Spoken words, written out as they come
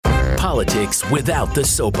Politics without the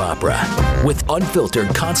soap opera, with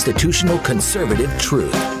unfiltered constitutional conservative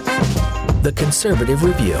truth. The Conservative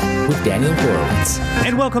Review with Daniel Horowitz.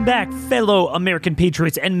 And welcome back, fellow American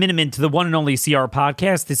patriots and Minutemen, to the one and only CR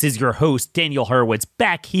podcast. This is your host, Daniel Horowitz,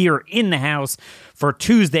 back here in the house for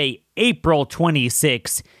Tuesday, April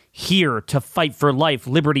 26th, here to fight for life,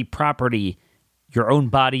 liberty, property, your own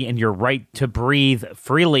body, and your right to breathe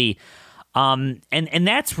freely. And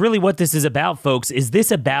that's really what this is about, folks. Is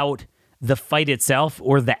this about the fight itself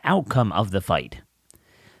or the outcome of the fight?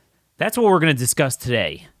 That's what we're going to discuss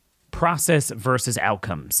today. Process versus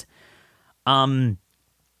outcomes. A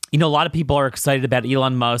lot of people are excited about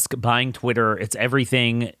Elon Musk buying Twitter. It's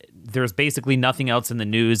everything. There's basically nothing else in the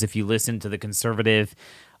news if you listen to the conservative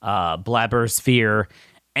blabber sphere.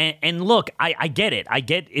 And look, I get it. I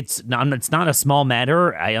get it's not a small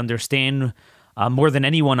matter. I understand more than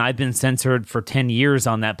anyone. I've been censored for 10 years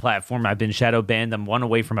on that platform. I've been shadow banned. I'm one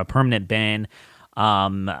away from a permanent ban.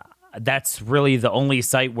 That's really the only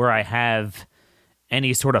site where I have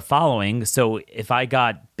any sort of following. So if I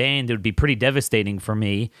got banned, it would be pretty devastating for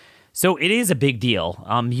me. So it is a big deal.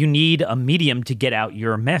 You need a medium to get out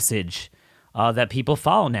your message that people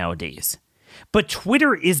follow nowadays. But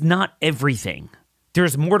Twitter is not everything.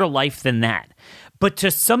 There's more to life than that. But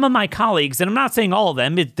to some of my colleagues, and I'm not saying all of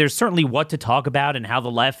them, there's certainly what to talk about and how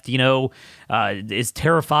the left, is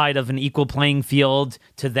terrified of an equal playing field.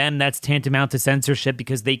 To them, that's tantamount to censorship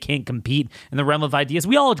because they can't compete in the realm of ideas.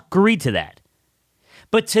 We all agree to that.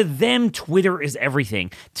 But to them, Twitter is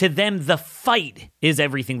everything. To them, the fight is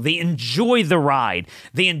everything. They enjoy the ride.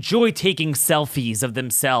 They enjoy taking selfies of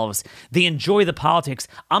themselves. They enjoy the politics.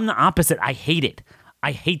 I'm the opposite. I hate it.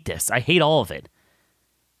 I hate this. I hate all of it.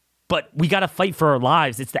 But we got to fight for our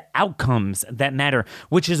lives. It's the outcomes that matter,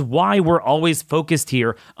 which is why we're always focused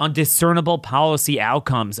here on discernible policy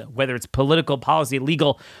outcomes, whether it's political, policy,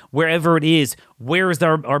 legal, wherever it is. Where is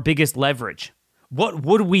our biggest leverage? What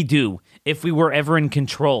would we do if we were ever in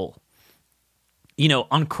control?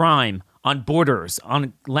 On crime, on borders,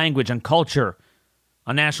 on language, on culture,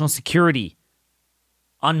 on national security,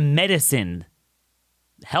 on medicine,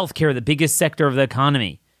 healthcare, the biggest sector of the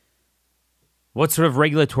economy. What sort of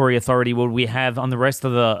regulatory authority would we have on the rest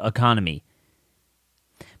of the economy?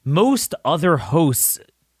 Most other hosts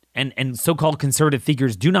and so-called conservative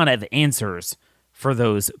figures do not have answers for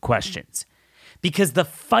those questions. Because the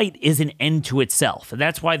fight is an end to itself.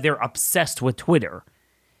 That's why they're obsessed with Twitter.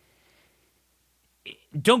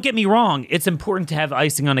 Don't get me wrong. It's important to have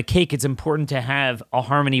icing on a cake. It's important to have a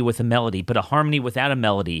harmony with a melody. But a harmony without a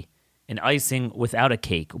melody, an icing without a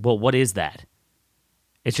cake, well, what is that?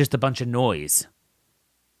 It's just a bunch of noise.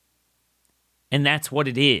 And that's what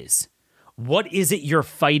it is. What is it you're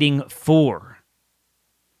fighting for?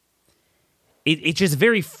 It's just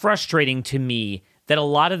very frustrating to me that a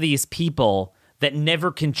lot of these people that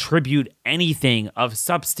never contribute anything of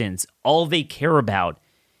substance, all they care about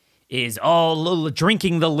is,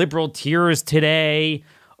 drinking the liberal tears today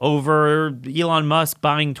over Elon Musk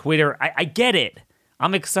buying Twitter. I get it.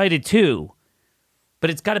 I'm excited too. But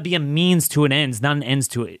it's got to be a means to an end, not an end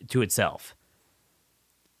to itself.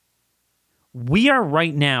 We are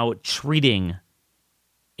right now treating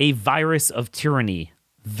a virus of tyranny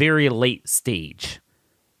very late stage.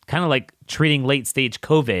 Kind of like treating late stage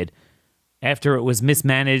COVID after it was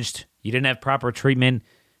mismanaged, you didn't have proper treatment,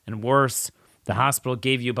 and worse, the hospital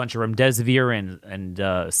gave you a bunch of remdesivir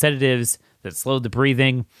and sedatives that slowed the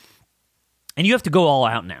breathing. And you have to go all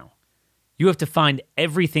out now. You have to find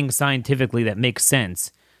everything scientifically that makes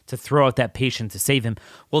sense to throw out that patient to save him.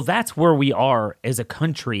 Well, that's where we are as a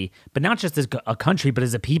country, but not just as a country, but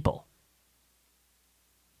as a people.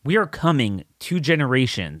 We are coming 2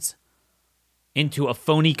 generations into a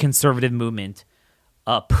phony conservative movement,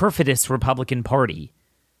 a perfidious Republican Party.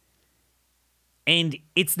 And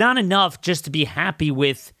it's not enough just to be happy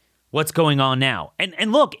with what's going on now.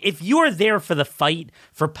 And look, if you're there for the fight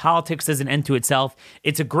for politics as an end to itself,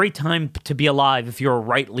 it's a great time to be alive if you're a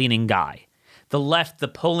right-leaning guy. The left, the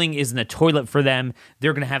polling is in the toilet for them.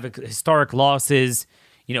 They're going to have historic losses.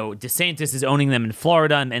 DeSantis is owning them in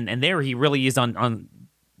Florida, and there he really is on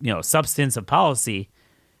substance of policy.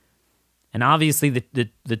 And obviously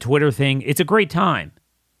the Twitter thing, it's a great time.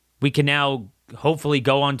 We can now hopefully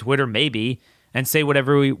go on Twitter maybe and say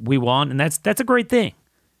whatever we want, and that's a great thing.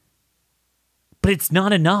 But it's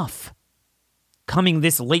not enough coming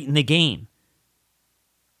this late in the game.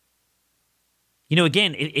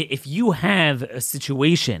 Again, if you have a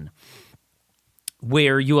situation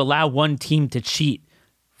where you allow one team to cheat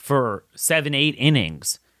for 7-8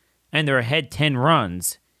 innings and they're ahead 10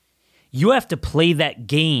 runs, you have to play that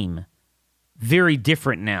game very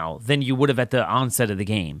different now than you would have at the onset of the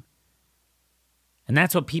game. And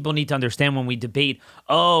that's what people need to understand when we debate,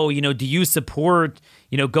 do you support,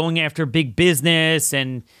 going after big business?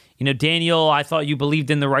 And, Daniel, I thought you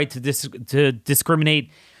believed in the right to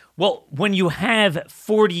discriminate. Well, when you have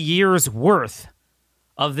 40 years worth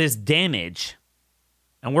of this damage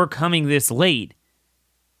and we're coming this late,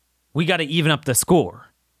 we got to even up the score.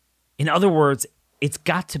 In other words, it's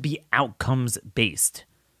got to be outcomes based.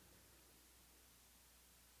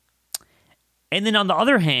 And then on the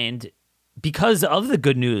other hand, because of the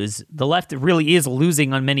good news, the left really is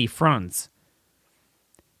losing on many fronts.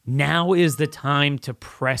 Now is the time to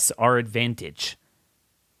press our advantage.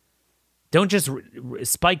 Don't just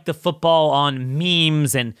spike the football on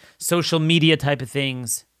memes and social media type of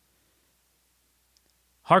things.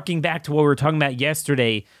 Harking back to what we were talking about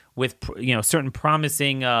yesterday with certain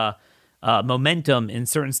promising momentum in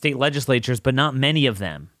certain state legislatures, but not many of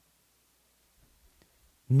them.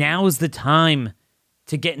 Now is the time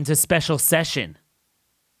to get into special session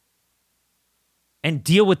and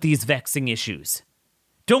deal with these vexing issues.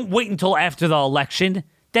 Don't wait until after the election.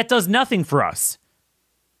 That does nothing for us.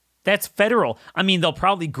 That's federal. I mean, they'll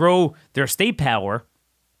probably grow their state power,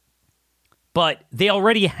 but they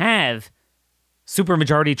already have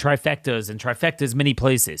supermajority trifectas and trifectas many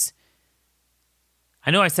places.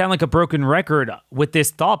 I know I sound like a broken record with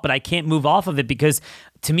this thought, but I can't move off of it because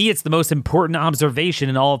to me, it's the most important observation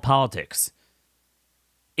in all of politics.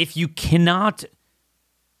 If you cannot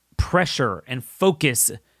pressure and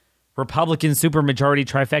focus Republican supermajority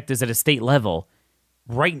trifectas at a state level,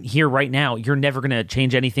 right here, right now, you're never going to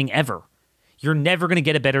change anything ever. You're never going to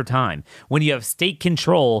get a better time when you have state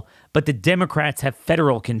control, but the Democrats have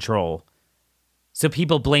federal control. So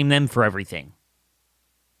people blame them for everything.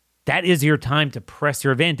 That is your time to press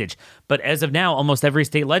your advantage. But as of now, almost every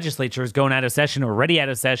state legislature is going out of session, already out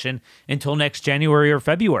of session, until next January or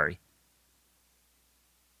February.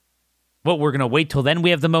 Well, we're going to wait till then?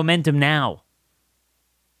 We have the momentum now.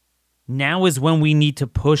 Now is when we need to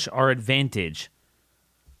push our advantage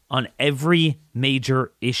on every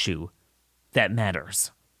major issue that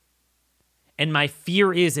matters. And my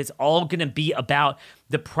fear is it's all going to be about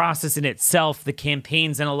the process in itself, the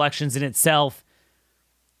campaigns and elections in itself,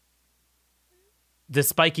 the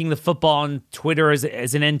spiking the football on Twitter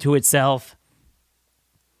as an end to itself,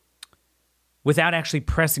 without actually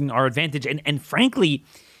pressing our advantage. And frankly,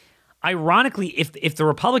 ironically, if the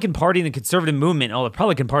Republican Party and the conservative movement, the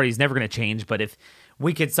Republican Party is never going to change, but if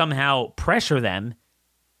we could somehow pressure them,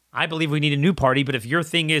 I believe we need a new party. But if your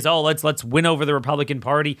thing is, let's win over the Republican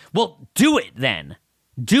Party, well, do it then.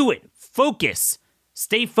 Do it. Focus.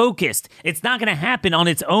 Stay focused. It's not going to happen on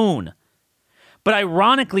its own. But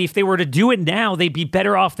ironically, if they were to do it now, they'd be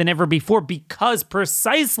better off than ever before because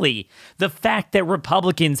precisely the fact that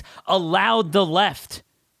Republicans allowed the left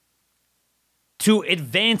to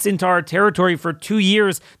advance into our territory for 2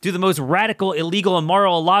 years, do the most radical, illegal,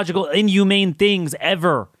 immoral, illogical, inhumane things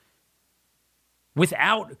ever,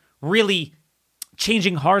 without really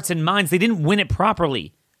changing hearts and minds. They didn't win it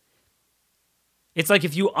properly. It's like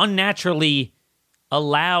if you unnaturally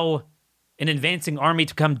allow an advancing army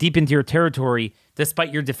to come deep into your territory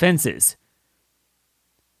despite your defenses.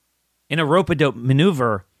 In a rope-a-dope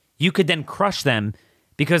maneuver, you could then crush them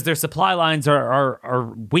because their supply lines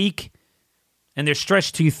are weak and they're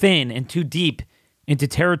stretched too thin and too deep into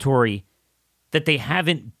territory that they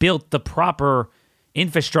haven't built the proper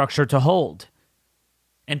infrastructure to hold.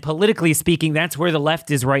 And politically speaking, that's where the left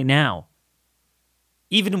is right now.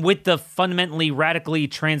 Even with the fundamentally radically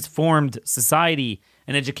transformed society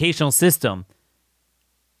and educational system,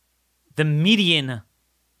 the median,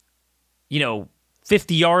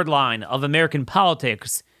 50-yard line of American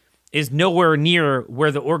politics is nowhere near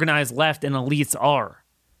where the organized left and elites are.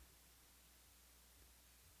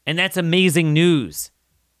 And that's amazing news.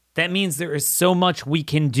 That means there is so much we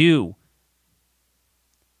can do.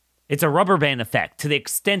 It's a rubber band effect. To the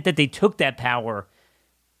extent that they took that power,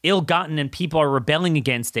 ill-gotten, and people are rebelling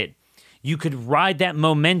against it, you could ride that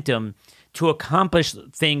momentum to accomplish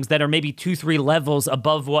things that are maybe 2-3 levels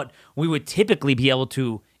above what we would typically be able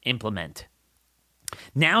to implement.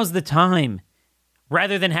 Now's the time.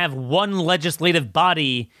 Rather than have one legislative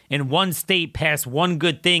body in one state pass one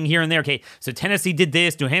good thing here and there. Okay, so Tennessee did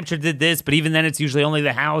this, New Hampshire did this, but even then it's usually only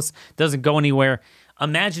the House, doesn't go anywhere.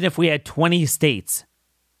 Imagine if we had 20 states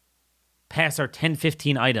pass our 10,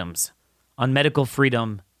 15 items on medical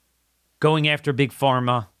freedom, going after big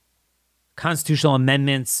pharma, constitutional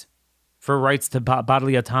amendments for rights to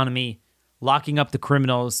bodily autonomy, locking up the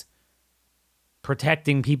criminals,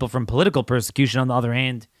 protecting people from political persecution on the other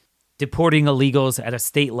hand, deporting illegals at a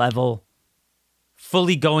state level,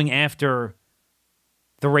 fully going after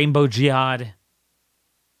the rainbow jihad,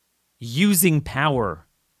 using power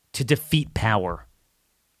to defeat power,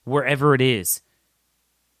 wherever it is.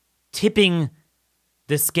 Tipping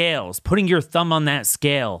the scales, putting your thumb on that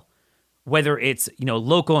scale, whether it's,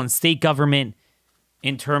 local and state government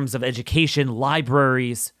in terms of education,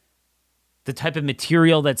 libraries, the type of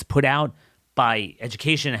material that's put out by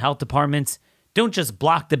education and health departments. Don't just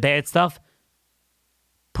block the bad stuff.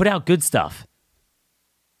 Put out good stuff.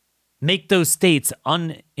 Make those states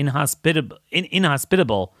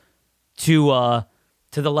inhospitable to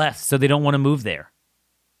the left so they don't want to move there.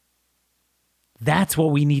 That's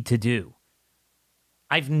what we need to do.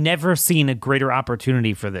 I've never seen a greater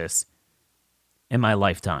opportunity for this in my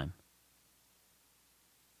lifetime.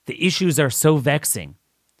 The issues are so vexing.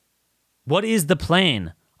 What is the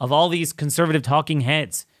plan of all these conservative talking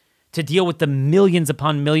heads to deal with the millions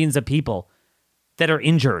upon millions of people that are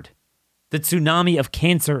injured? The tsunami of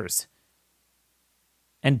cancers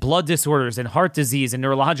and blood disorders and heart disease and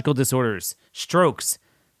neurological disorders, strokes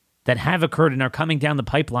that have occurred and are coming down the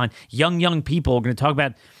pipeline. Young people. We're going to talk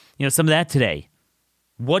about, some of that today.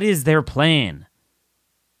 What is their plan?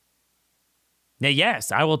 Now,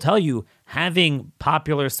 yes, I will tell you, having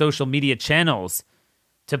popular social media channels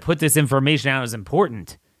to put this information out is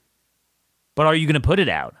important. But are you going to put it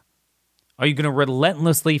out? Are you going to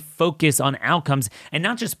relentlessly focus on outcomes and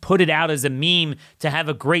not just put it out as a meme to have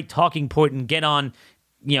a great talking point and get on,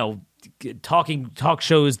 talk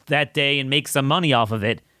shows that day and make some money off of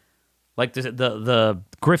it, like the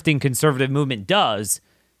grifting conservative movement does,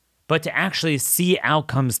 but to actually see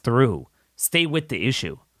outcomes through, stay with the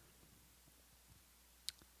issue?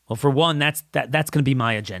 Well, for one, that's going to be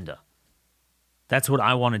my agenda. That's what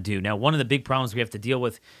I want to do. Now, one of the big problems we have to deal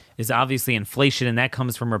with is obviously inflation, and that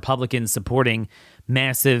comes from Republicans supporting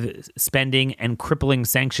massive spending and crippling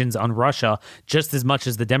sanctions on Russia, just as much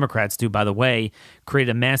as the Democrats do, by the way, create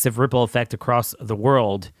a massive ripple effect across the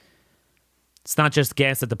world. It's not just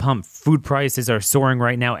gas at the pump. Food prices are soaring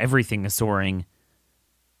right now. Everything is soaring.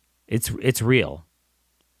 It's real.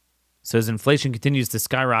 So as inflation continues to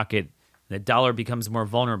skyrocket, the dollar becomes more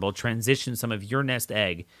vulnerable. Transition some of your nest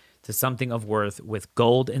egg to something of worth with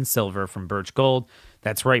gold and silver from Birch Gold.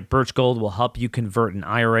 That's right, Birch Gold will help you convert an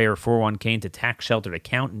IRA or 401k into tax-sheltered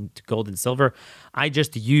account into gold and silver. I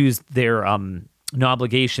just used their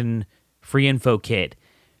no-obligation free info kit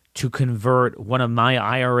to convert one of my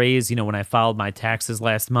IRAs, when I filed my taxes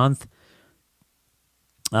last month.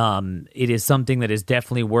 It is something that is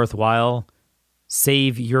definitely worthwhile.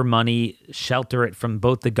 Save your money, shelter it from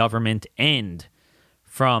both the government and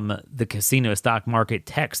from the casino stock market.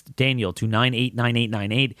 Text Daniel to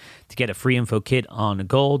 989898 to get a free info kit on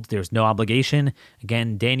gold. There's no obligation.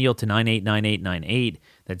 Again, Daniel to 989898.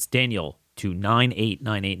 That's Daniel to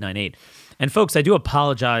 989898. And folks, I do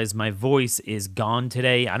apologize. My voice is gone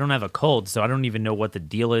today. I don't have a cold, so I don't even know what the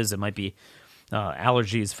deal is. It might be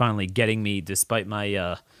allergies finally getting me despite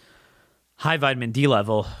my high vitamin D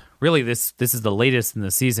level. Really, this is the latest in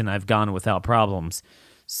the season I've gone without problems.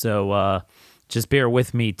 So just bear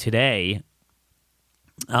with me today.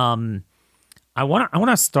 I want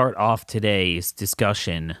to start off today's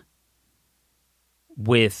discussion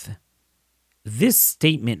with this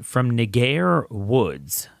statement from Nigar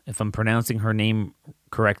Woods, if I'm pronouncing her name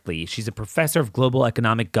correctly. She's a professor of global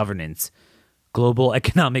economic governance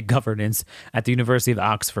at the University of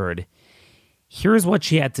Oxford. Here's what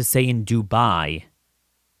she had to say in Dubai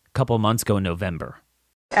a couple of months ago in November.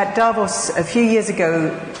 At Davos a few years ago,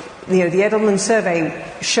 the Edelman survey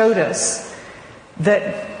showed us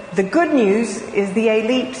that the good news is the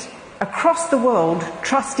elite across the world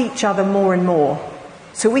trust each other more and more.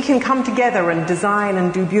 So we can come together and design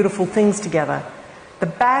and do beautiful things together. The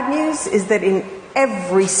bad news is that in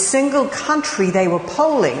every single country they were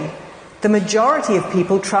polling, the majority of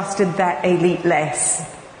people trusted that elite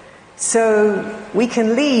less. So we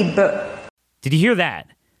can lead, but... Did you hear that?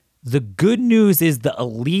 The good news is the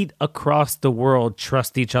elite across the world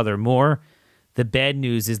trust each other more. The bad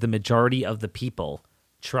news is the majority of the people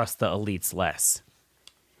trust the elites less.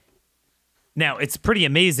 Now, it's pretty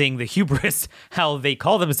amazing, the hubris, how they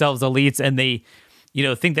call themselves elites and they,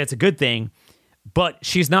 think that's a good thing. But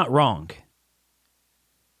she's not wrong.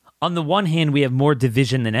 On the one hand, we have more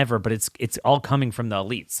division than ever, but it's all coming from the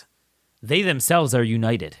elites. They themselves are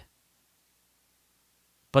united.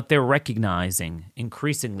 But they're recognizing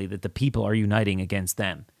increasingly that the people are uniting against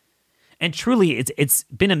them. And truly, it's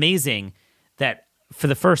been amazing that for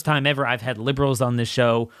the first time ever, I've had liberals on this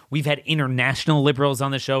show. We've had international liberals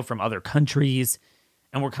on the show from other countries,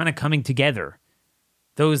 and we're kind of coming together.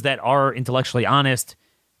 Those that are intellectually honest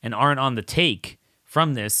and aren't on the take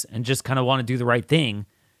from this and just kind of want to do the right thing.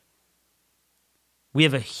 We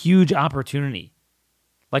have a huge opportunity.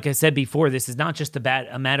 Like I said before, this is not just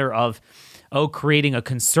a matter of, creating a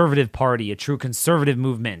conservative party, a true conservative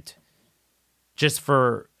movement, just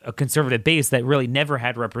for a conservative base that really never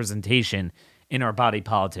had representation in our body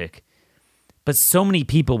politic. But so many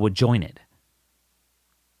people would join it.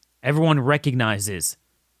 Everyone recognizes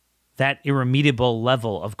that irremediable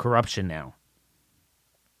level of corruption now.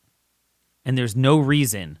 And there's no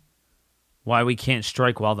reason why we can't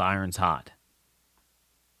strike while the iron's hot.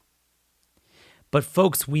 But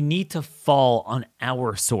folks, we need to fall on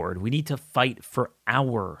our sword. We need to fight for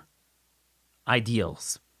our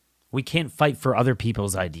ideals. We can't fight for other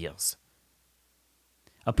people's ideals.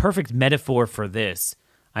 A perfect metaphor for this,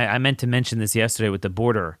 I meant to mention this yesterday with the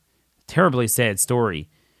border. Terribly sad story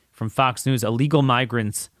from Fox News. Illegal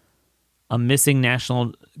migrants, a missing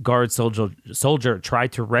National Guard soldier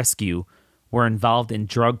tried to rescue, were involved in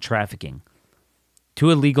drug trafficking.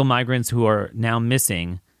 2 illegal migrants who are now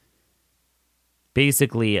missing.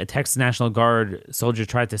 Basically, a Texas National Guard soldier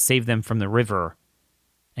tried to save them from the river,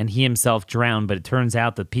 and he himself drowned, but it turns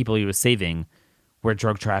out the people he was saving were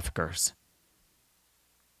drug traffickers.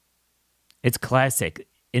 It's classic.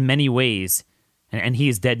 In many ways, and he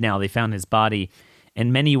is dead now, they found his body.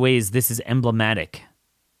 In many ways, this is emblematic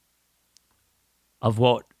of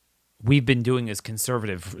what we've been doing as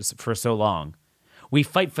conservatives for so long. We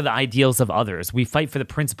fight for the ideals of others. We fight for the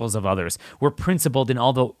principles of others. We're principled in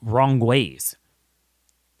all the wrong ways.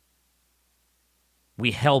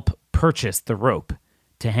 We help purchase the rope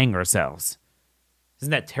to hang ourselves.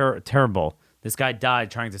 Isn't that terrible? This guy died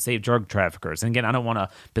trying to save drug traffickers. And again, I don't want to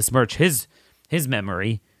besmirch his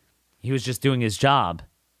memory. He was just doing his job.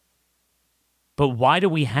 But why do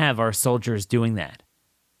we have our soldiers doing that?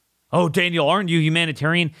 Oh, Daniel, aren't you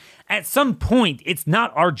humanitarian? At some point, it's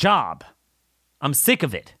not our job. I'm sick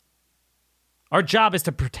of it. Our job is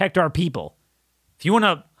to protect our people. If you want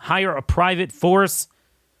to hire a private force,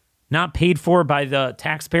 not paid for by the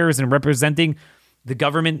taxpayers and representing the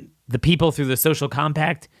government, the people through the social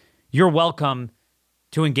compact, you're welcome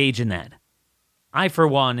to engage in that. I, for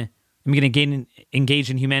one, am going to engage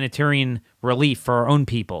in humanitarian relief for our own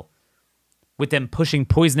people, with them pushing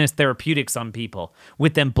poisonous therapeutics on people,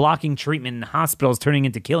 with them blocking treatment in hospitals turning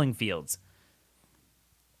into killing fields.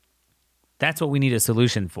 That's what we need a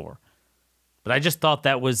solution for. But I just thought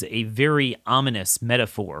that was a very ominous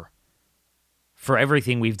metaphor for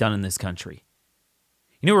everything we've done in this country.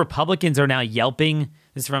 You know, Republicans are now yelping.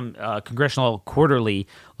 This is from Congressional Quarterly.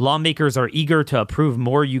 Lawmakers are eager to approve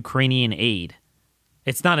more Ukrainian aid.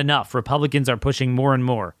 It's not enough. Republicans are pushing more and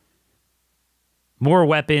more. More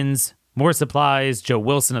weapons, more supplies. Joe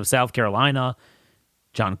Wilson of South Carolina,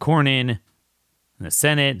 John Cornyn in the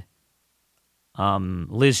Senate,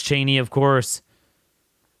 Liz Cheney, of course.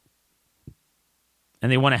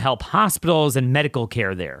 And they want to help hospitals and medical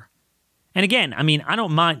care there. And again, I mean,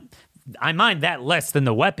 I mind that less than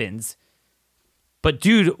the weapons. But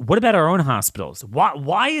dude, what about our own hospitals?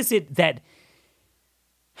 Why is it that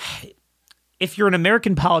if you're an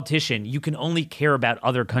American politician, you can only care about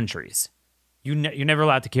other countries? You're never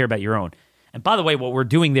allowed to care about your own. And by the way, what we're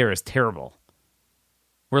doing there is terrible.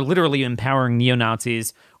 We're literally empowering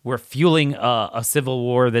neo-Nazis. We're fueling a civil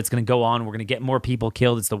war that's going to go on. We're going to get more people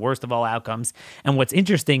killed. It's the worst of all outcomes. And what's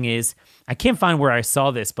interesting is, I can't find where I saw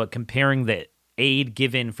this, but comparing the aid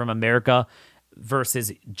given from America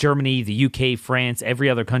versus Germany, the UK, France, every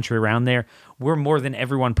other country around there, we're more than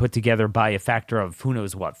everyone put together by a factor of who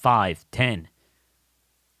knows what, 5, 10.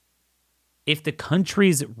 If the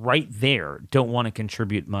countries right there don't want to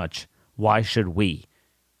contribute much, why should we?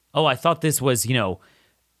 Oh, I thought this was,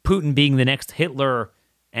 Putin being the next Hitler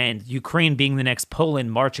and Ukraine being the next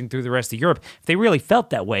Poland marching through the rest of Europe. If they really felt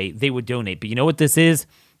that way, they would donate. But you know what this is?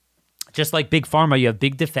 Just like Big Pharma, you have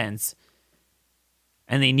big defense.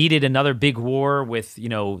 And they needed another big war with,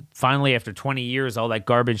 finally after 20 years, all that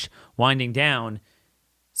garbage winding down.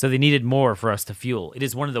 So they needed more for us to fuel. It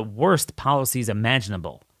is one of the worst policies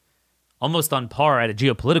imaginable. Almost on par at a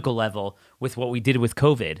geopolitical level with what we did with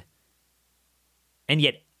COVID. And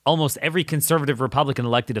yet, almost every conservative Republican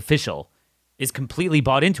elected official is completely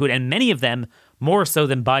bought into it, and many of them more so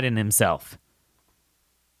than Biden himself.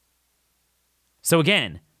 So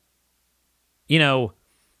again,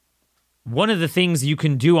 one of the things you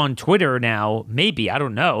can do on Twitter now, maybe, I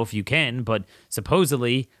don't know if you can, but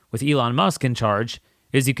supposedly with Elon Musk in charge,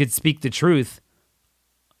 is you could speak the truth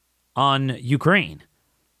on Ukraine,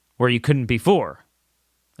 where you couldn't before.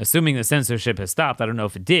 Assuming the censorship has stopped, I don't know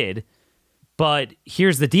if it did, but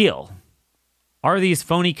here's the deal. Are these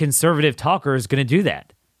phony conservative talkers going to do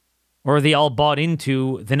that? Or are they all bought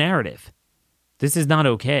into the narrative? This is not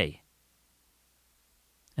okay.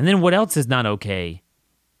 And then what else is not okay?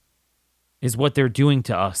 is what they're doing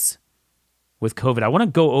to us with COVID. I want to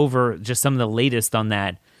go over just some of the latest on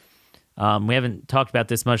that. We haven't talked about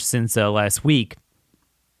this much since last week.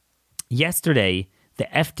 Yesterday, the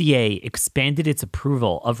FDA expanded its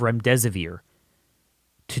approval of remdesivir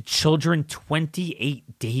to children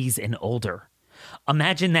 28 days and older.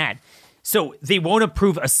 Imagine that. So they won't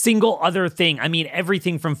approve a single other thing. I mean,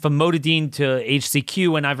 everything from famotidine to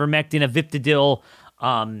HCQ and ivermectin, aviptadil,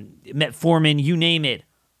 metformin, you name it.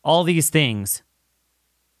 All these things.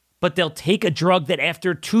 But they'll take a drug that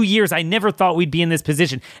after 2 years, I never thought we'd be in this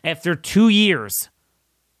position. After 2 years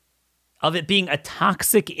of it being a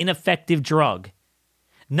toxic, ineffective drug,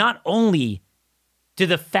 not only do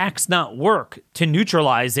the facts not work to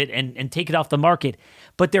neutralize it and take it off the market,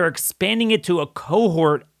 but they're expanding it to a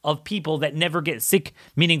cohort of people that never get sick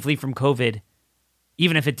meaningfully from COVID,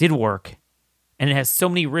 even if it did work. And it has so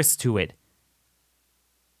many risks to it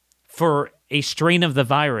for a strain of the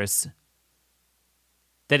virus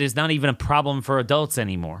that is not even a problem for adults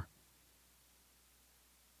anymore.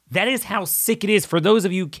 That is how sick it is. For those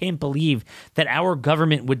of you who can't believe that our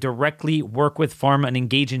government would directly work with pharma and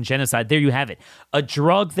engage in genocide, there you have it. A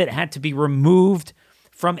drug that had to be removed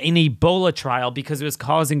from an Ebola trial because it was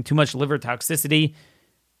causing too much liver toxicity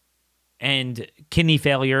and kidney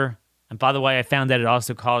failure. And by the way, I found that it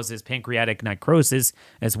also causes pancreatic necrosis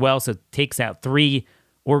as well, so it takes out 3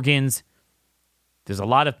 organs. There's a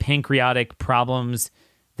lot of pancreatic problems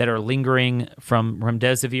that are lingering from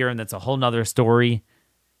remdesivir, and that's a whole nother story.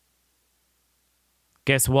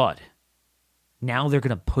 Guess what? Now they're going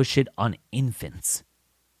to push it on infants.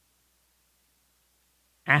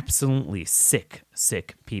 Absolutely sick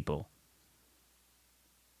people.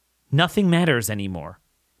 Nothing matters anymore.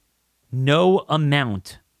 No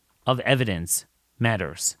amount of evidence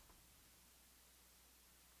matters.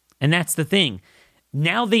 And that's the thing.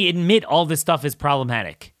 Now they admit all this stuff is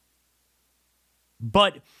problematic.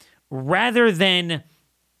 But rather than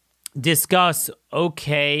discuss,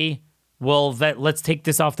 okay, well, let's take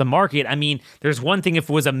this off the market. I mean, there's one thing if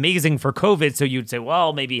it was amazing for COVID, so you'd say,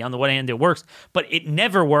 well, maybe on the one hand it works, but it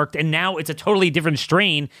never worked, and now it's a totally different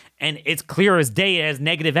strain, and it's clear as day it has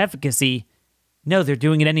negative efficacy. No, they're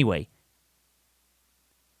doing it anyway.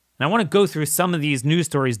 And I want to go through some of these news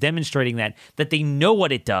stories demonstrating that they know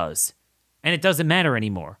what it does, and it doesn't matter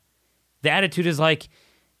anymore. The attitude is like,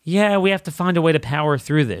 yeah, we have to find a way to power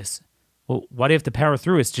through this. Well, why do you have to power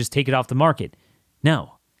through it? Just take it off the market.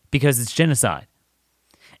 No, because it's genocide.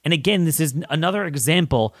 And again, this is another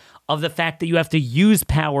example of the fact that you have to use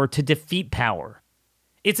power to defeat power.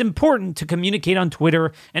 It's important to communicate on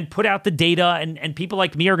Twitter and put out the data, and people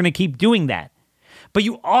like me are going to keep doing that. But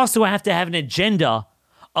you also have to have an agenda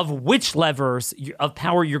of which levers of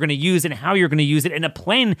power you're going to use and how you're going to use it, and a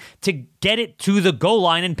plan to get it to the goal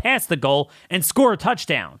line and pass the goal and score a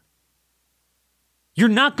touchdown. You're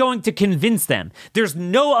not going to convince them. There's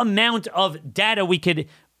no amount of data we could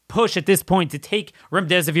push at this point to take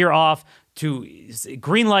remdesivir off, to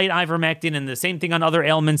greenlight ivermectin, and the same thing on other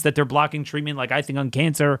ailments that they're blocking treatment, like I think on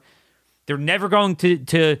cancer. They're never going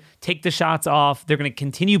to take the shots off. They're going to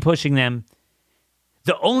continue pushing them.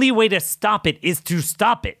 The only way to stop it is to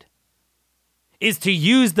stop it, is to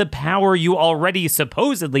use the power you already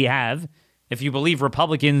supposedly have, if you believe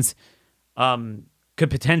Republicans could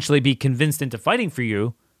potentially be convinced into fighting for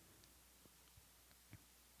you.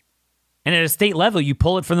 And at a state level, you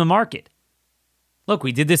pull it from the market. Look,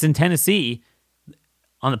 we did this in Tennessee.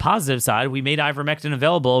 On the positive side, we made ivermectin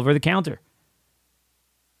available over the counter.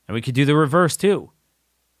 And we could do the reverse too.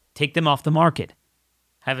 Take them off the market.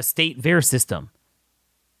 Have a state VAERS system.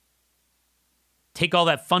 Take all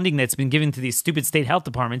that funding that's been given to these stupid state health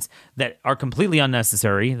departments that are completely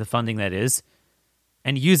unnecessary, the funding that is,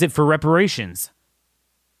 and use it for reparations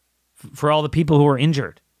for all the people who are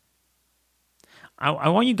injured. I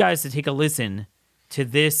want you guys to take a listen to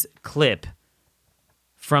this clip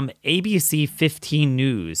from ABC 15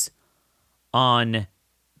 News on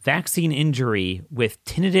vaccine injury with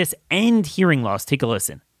tinnitus and hearing loss. Take a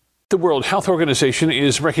listen. The World Health Organization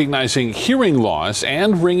is recognizing hearing loss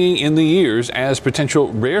and ringing in the ears as potential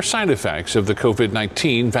rare side effects of the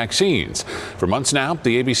COVID-19 vaccines. For months now,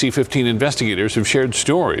 the ABC 15 investigators have shared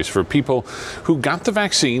stories for people who got the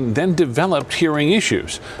vaccine, then developed hearing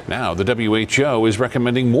issues. Now, the WHO is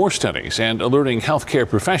recommending more studies and alerting healthcare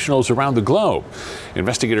professionals around the globe.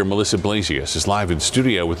 Investigator Melissa Blasius is live in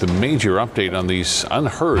studio with a major update on these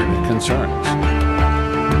unheard concerns.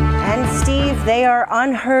 And Steve, they are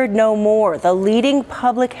unheard no more. The leading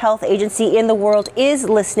public health agency in the world is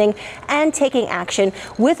listening and taking action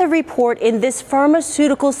with a report in this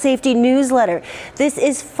pharmaceutical safety newsletter. This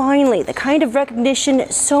is finally the kind of recognition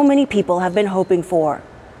so many people have been hoping for.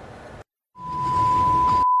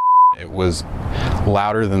 was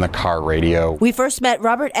louder than the car radio. We first met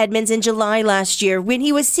Robert Edmonds in July last year when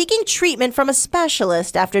he was seeking treatment from a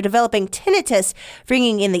specialist after developing tinnitus,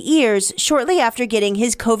 ringing in the ears shortly after getting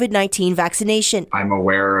his COVID-19 vaccination. I'm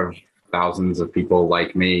aware of thousands of people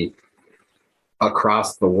like me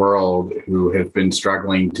across the world who have been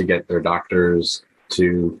struggling to get their doctors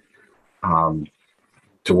to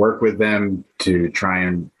work with them, to try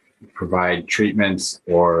and provide treatments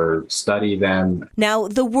or study them. Now,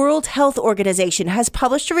 the World Health Organization has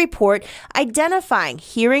published a report identifying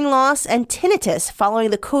hearing loss and tinnitus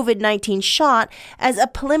following the COVID-19 shot as a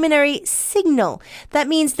preliminary signal. That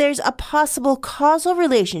means there's a possible causal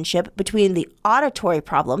relationship between the auditory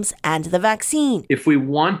problems and the vaccine. If we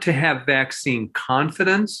want to have vaccine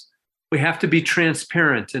confidence, we have to be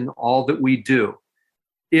transparent in all that we do.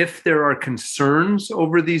 If there are concerns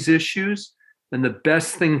over these issues, then the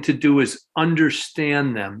best thing to do is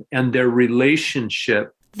understand them and their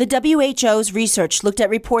relationship. The WHO's research looked at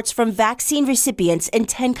reports from vaccine recipients in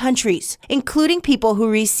 10 countries, including people who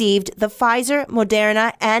received the Pfizer,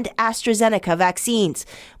 Moderna, and AstraZeneca vaccines.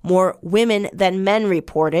 More women than men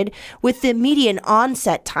reported, with the median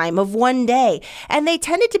onset time of 1 day. And they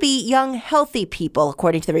tended to be young, healthy people,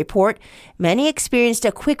 according to the report. Many experienced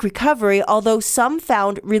a quick recovery, although some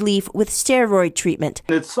found relief with steroid treatment.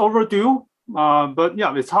 It's overdue. But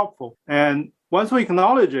yeah, it's helpful. And once we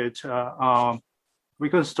acknowledge it, we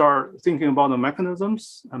can start thinking about the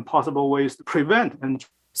mechanisms and possible ways to prevent. And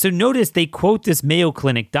so notice they quote this Mayo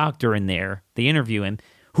Clinic doctor in there. They interview him,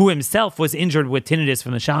 who himself was injured with tinnitus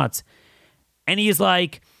from the shots. And he's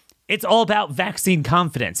like, it's all about vaccine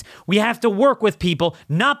confidence. We have to work with people,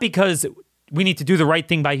 not because we need to do the right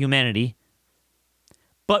thing by humanity,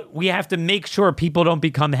 but we have to make sure people don't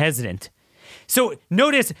become hesitant. So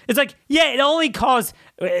notice, it's like, yeah, it only caused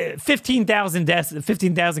 15,000 deaths,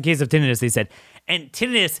 15,000 cases of tinnitus, they said. And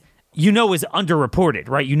tinnitus, is underreported,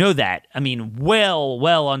 right? You know that. I mean, well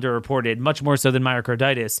underreported, much more so than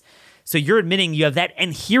myocarditis. So you're admitting you have that.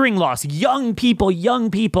 And hearing loss, young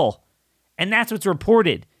people. And that's what's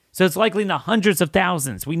reported. So it's likely in the hundreds of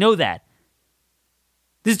thousands. We know that.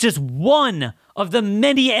 This is just one of the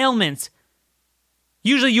many ailments.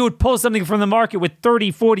 Usually you would pull something from the market with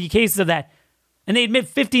 30, 40 cases of that. And they admit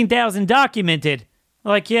 15,000 documented.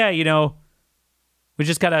 Like, yeah, we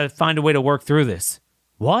just got to find a way to work through this.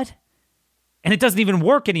 What? And it doesn't even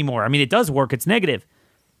work anymore. I mean, it does work. It's negative.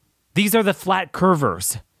 These are the flat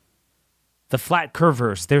curvers. The flat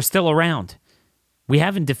curvers. They're still around. We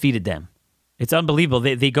haven't defeated them. It's unbelievable.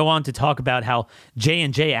 They go on to talk about how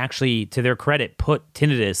J&J actually, to their credit, put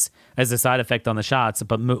tinnitus as a side effect on the shots,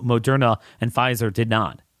 but Moderna and Pfizer did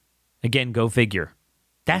not. Again, go figure.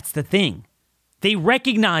 That's the thing. They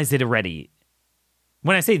recognize it already.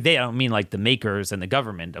 When I say they, I don't mean like the makers and the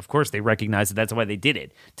government. Of course, they recognize that that's why they did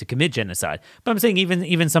it, to commit genocide. But I'm saying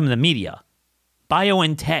even some of the media.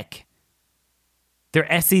 BioNTech,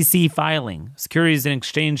 their SEC filing, Securities and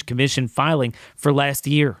Exchange Commission filing for last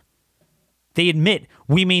year. They admit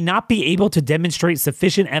we may not be able to demonstrate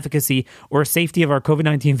sufficient efficacy or safety of our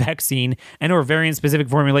COVID-19 vaccine and or variant-specific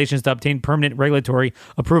formulations to obtain permanent regulatory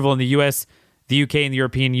approval in the U.S., the UK, and the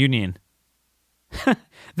European Union.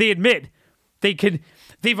 They admit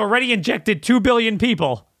they've already injected 2 billion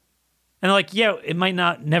people. And they're like, yeah, it might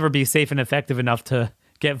never be safe and effective enough to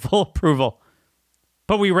get full approval.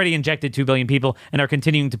 But we already injected 2 billion people and are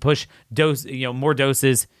continuing to push more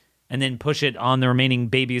doses and then push it on the remaining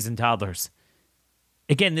babies and toddlers.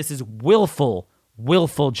 Again, this is willful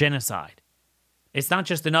genocide. It's not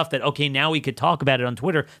just enough that, okay, now we could talk about it on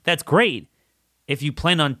Twitter. That's great. If you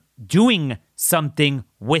plan on doing something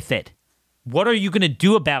with it, what are you going to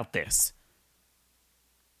do about this?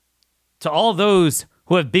 To all those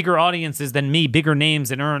who have bigger audiences than me, bigger names,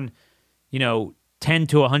 and earn, 10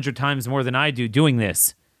 to 100 times more than I do doing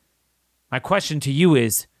this, my question to you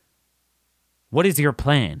is, what is your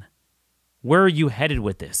plan? Where are you headed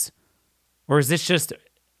with this? Or is this just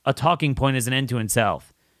a talking point as an end to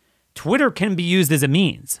itself? Twitter can be used as a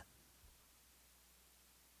means.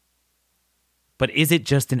 But is it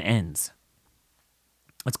just an ends?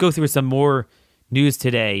 Let's go through some more news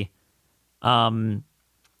today.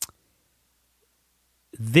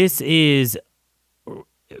 This is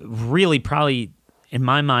really probably, in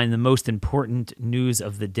my mind, the most important news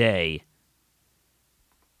of the day.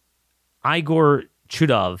 Igor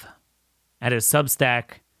Chudov at his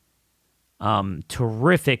Substack,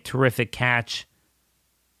 terrific catch.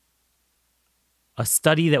 A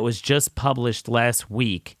study that was just published last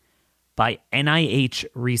week by NIH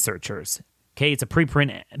researchers. Okay, it's a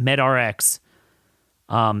preprint MedRx.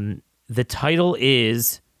 The title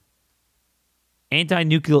is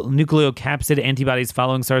Anti-nucleocapsid antibodies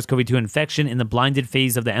following SARS-CoV-2 infection in the blinded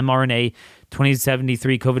phase of the mRNA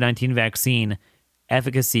 2073 COVID-19 vaccine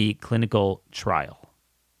efficacy clinical trial.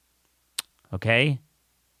 Okay?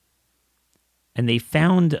 And they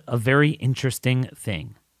found a very interesting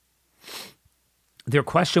thing. Their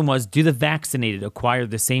question was, do the vaccinated acquire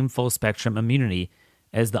the same full-spectrum immunity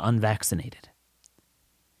as the unvaccinated?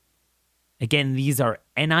 Again, these are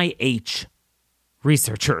NIH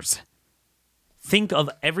researchers. Think of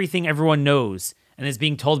everything everyone knows and is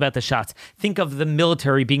being told about the shots. Think of the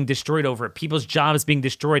military being destroyed over it, people's jobs being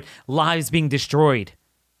destroyed, lives being destroyed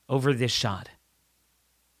over this shot.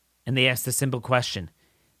 And they asked a simple question: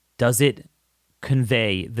 does it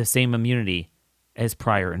convey the same immunity as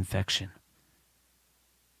prior infection?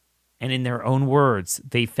 And in their own words,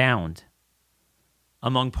 they found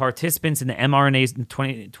among participants in the mRNA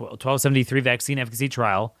 1273 vaccine efficacy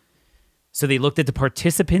trial, so they looked at the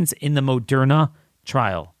participants in the Moderna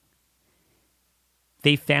trial,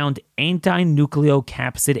 they found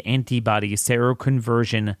anti-nucleocapsid antibody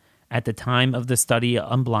seroconversion at the time of the study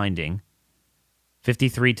unblinding,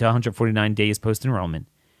 53 to 149 days post-enrollment,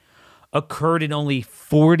 occurred in only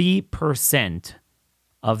 40%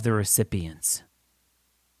 of the recipients,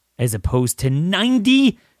 as opposed to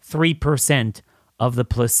 93% of the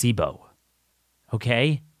placebo.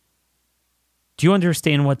 Okay? Do you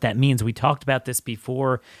understand what that means? We talked about this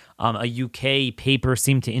before. A UK paper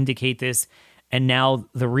seemed to indicate this, and now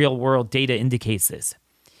the real-world data indicates this.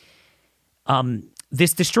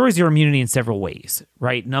 This destroys your immunity in several ways,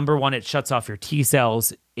 right? Number one, it shuts off your T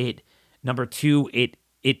cells. Number two, it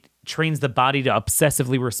trains the body to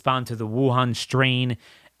obsessively respond to the Wuhan strain,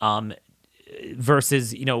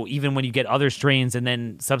 versus, even when you get other strains and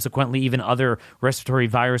then subsequently even other respiratory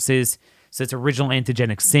viruses. So it's original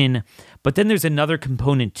antigenic sin. But then there's another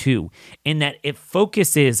component too, in that it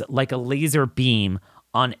focuses like a laser beam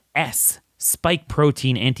on spike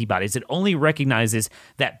protein antibodies. It only recognizes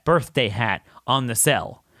that birthday hat on the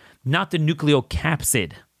cell, not the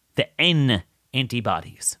nucleocapsid, the N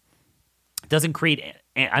antibodies. It doesn't create,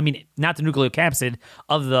 not the nucleocapsid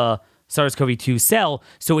of the SARS-CoV-2 cell,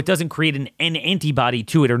 so it doesn't create an N antibody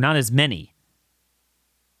to it, or not as many.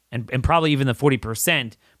 And probably even the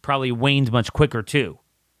 40% probably waned much quicker too.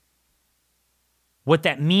 What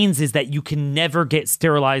that means is that you can never get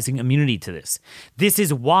sterilizing immunity to this. This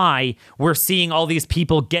is why we're seeing all these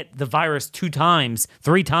people get the virus 2 times,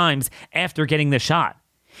 3 times after getting the shot.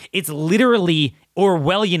 It's literally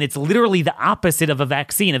Orwellian. It's literally the opposite of a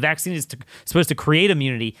vaccine. A vaccine is supposed to create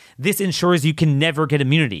immunity. This ensures you can never get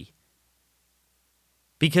immunity,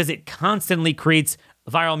 because it constantly creates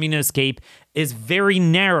viral immune escape, is very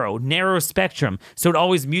narrow spectrum, so it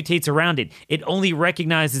always mutates around it. It only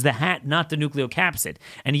recognizes the hat, not the nucleocapsid.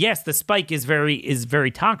 And yes, the spike is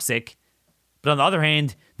very toxic, but on the other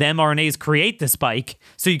hand, the mRNAs create the spike,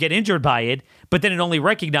 so you get injured by it, but then it only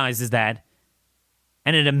recognizes that.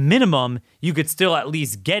 And at a minimum, you could still at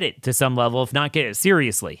least get it to some level, if not get it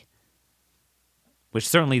seriously, which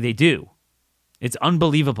certainly they do. It's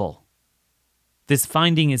unbelievable. This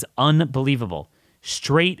finding is unbelievable.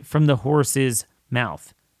 Straight from the horse's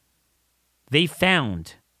mouth. They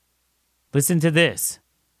found, listen to this,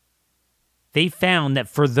 they found that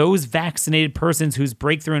for those vaccinated persons whose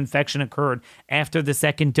breakthrough infection occurred after the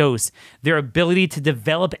second dose, their ability to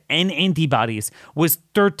develop N antibodies was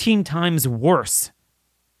 13 times worse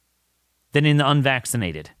than in the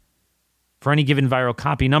unvaccinated. For any given viral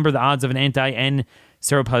copy number, the odds of an anti-N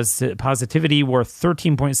seropositivity were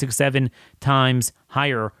 13.67 times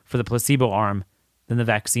higher for the placebo arm than the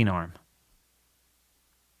vaccine arm.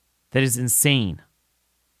 That is insane.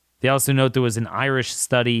 They also note there was an Irish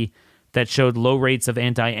study that showed low rates of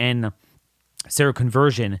anti-N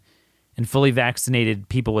seroconversion in fully vaccinated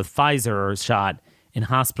people with Pfizer shot in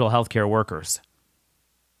hospital healthcare workers.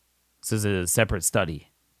 This is a separate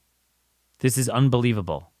study. This is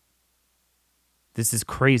unbelievable. This is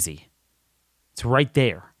crazy. It's right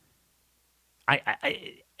there.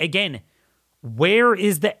 Again, where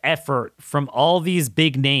is the effort from all these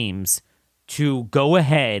big names to go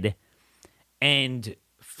ahead and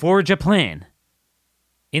forge a plan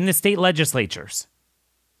in the state legislatures?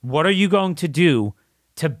 What are you going to do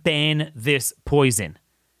to ban this poison?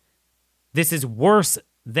 This is worse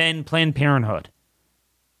than Planned Parenthood.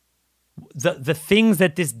 The things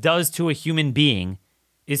that this does to a human being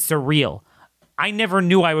is surreal. I never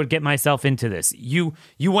knew I would get myself into this. You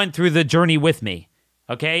went through the journey with me,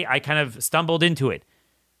 okay? I kind of stumbled into it.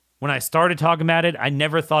 When I started talking about it, I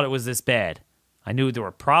never thought it was this bad. I knew there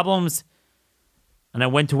were problems, and I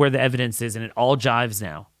went to where the evidence is, and it all jives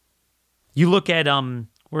now. You look at,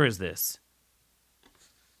 where is this?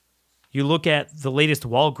 You look at the latest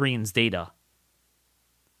Walgreens data.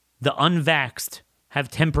 The unvaxxed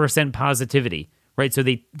have 10% positivity, right? So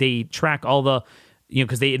they track all the,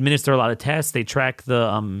 because they administer a lot of tests. They track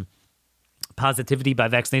the positivity by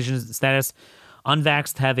vaccination status.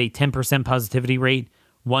 Unvaxxed have a 10% positivity rate.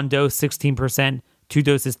 1 dose, 16%. 2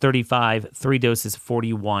 doses, 35. 3 doses,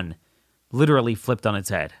 41. Literally flipped on its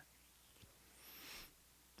head.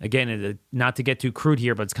 Again, not to get too crude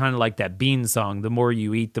here, but it's kind of like that Bean song. The more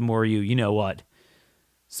you eat, the more you know what.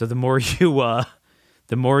 So the more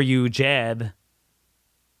you jab,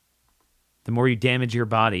 the more you damage your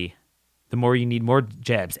body, the more you need more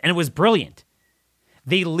jabs. And it was brilliant.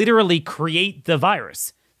 They literally create the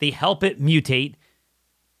virus. They help it mutate.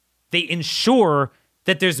 They ensure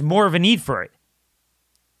that there's more of a need for it.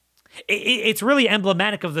 It's really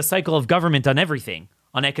emblematic of the cycle of government on everything,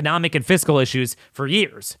 on economic and fiscal issues for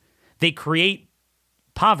years. They create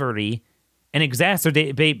poverty and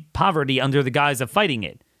exacerbate poverty under the guise of fighting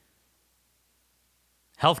it.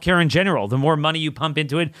 Healthcare in general, the more money you pump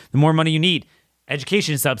into it, the more money you need.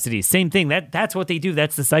 Education subsidies, same thing. That's what they do.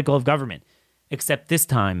 That's the cycle of government. Except this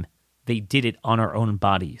time, they did it on our own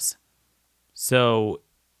bodies. So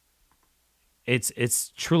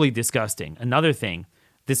it's truly disgusting. Another thing,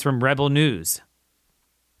 this from Rebel News.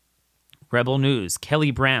 Rebel News,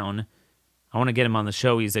 Kelly Brown. I want to get him on the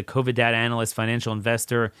show. He's a COVID data analyst, financial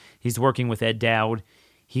investor. He's working with Ed Dowd.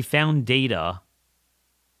 He found data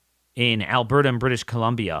in Alberta and British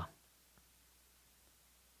Columbia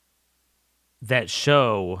that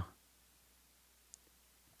show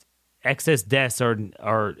excess deaths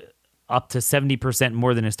are up to 70%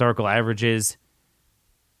 more than historical averages.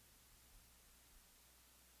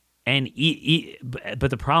 And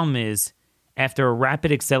but the problem is, after a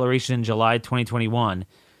rapid acceleration in July 2021,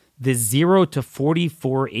 the 0 to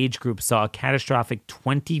 44 age group saw a catastrophic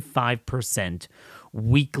 25%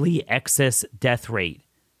 weekly excess death rate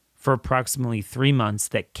for approximately 3 months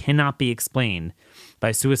that cannot be explained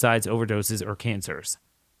by suicides, overdoses, or cancers.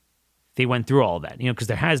 They went through all that, because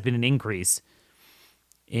there has been an increase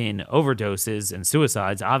in overdoses and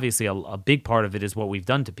suicides. Obviously, a big part of it is what we've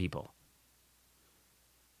done to people.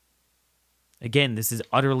 Again, this is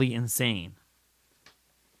utterly insane.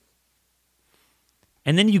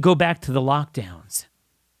 And then you go back to the lockdowns.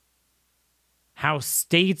 How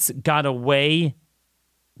states got away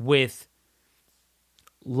with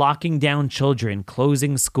locking down children,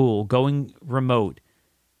 closing school, going remote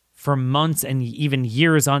for months and even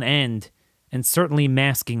years on end, and certainly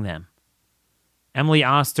masking them. Emily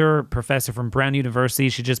Oster, professor from Brown University,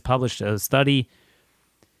 she just published a study.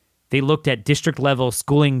 They looked at district-level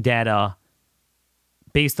schooling data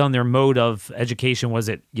based on their mode of education. Was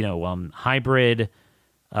it, hybrid,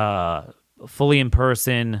 fully in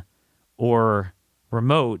person, or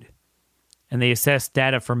remote? And they assessed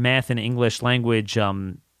data for math and English language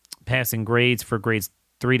passing grades for grades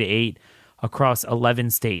 3 to 8 across 11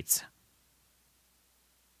 states.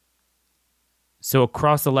 So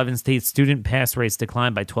across 11 states, student pass rates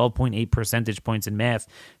declined by 12.8 percentage points in math,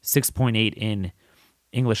 6.8 in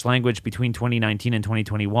English language between 2019 and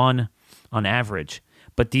 2021 on average.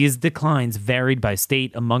 But these declines varied by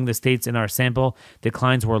state. Among the states in our sample,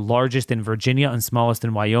 declines were largest in Virginia and smallest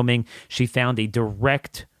in Wyoming. She found a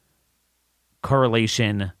direct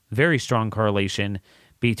correlation, very strong correlation,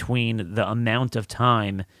 between the amount of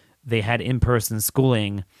time they had in-person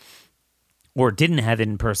schooling or didn't have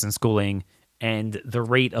in-person schooling and the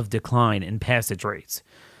rate of decline in passage rates.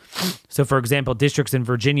 So, for example, districts in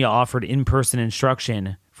Virginia offered in-person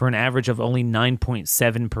instruction for an average of only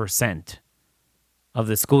 9.7% of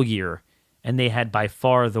the school year, and they had by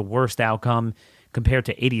far the worst outcome compared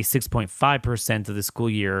to 86.5% of the school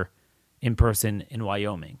year in person in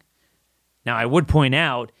Wyoming. Now, I would point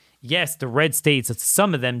out, yes, the red states,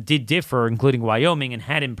 some of them did differ, including Wyoming, and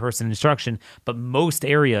had in-person instruction, but most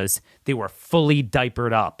areas, they were fully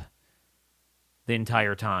diapered up the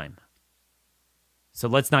entire time. So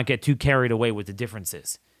let's not get too carried away with the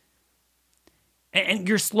differences. And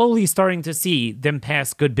you're slowly starting to see them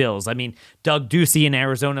pass good bills. I mean, Doug Ducey in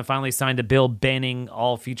Arizona finally signed a bill banning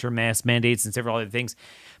all future mask mandates and several other things.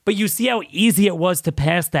 But you see how easy it was to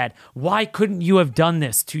pass that. Why couldn't you have done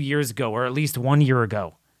this 2 years ago or at least 1 year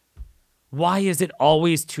ago? Why is it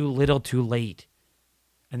always too little too late?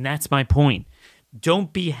 And that's my point.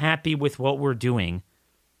 Don't be happy with what we're doing.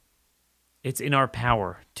 It's in our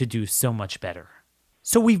power to do so much better.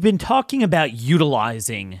 So we've been talking about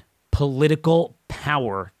utilizing political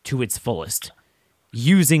power to its fullest,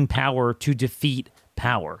 using power to defeat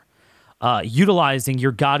power, utilizing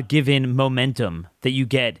your God-given momentum that you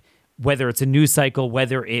get, whether it's a news cycle,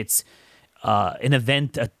 whether it's an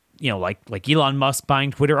event, like Elon Musk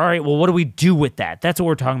buying Twitter. All right, well, what do we do with that? That's what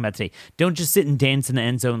we're talking about today. Don't just sit and dance in the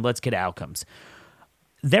end zone. Let's get outcomes.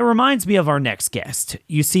 That reminds me of our next guest.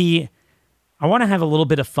 You see, I want to have a little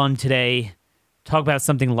bit of fun today, talk about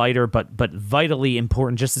something lighter, but vitally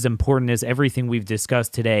important, just as important as everything we've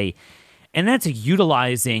discussed today. And that's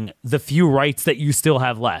utilizing the few rights that you still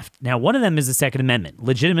have left. Now, one of them is the Second Amendment.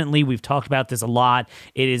 Legitimately, we've talked about this a lot.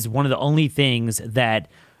 It is one of the only things that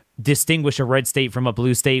distinguish a red state from a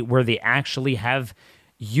blue state where they actually have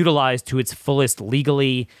utilized to its fullest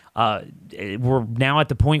legally. We're now at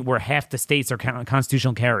the point where half the states are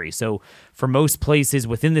constitutional carry. So for most places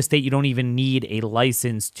within the state, you don't even need a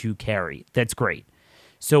license to carry. That's great.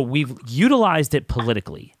 So we've utilized it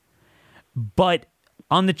politically. But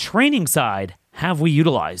on the training side, have we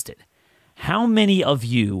utilized it? How many of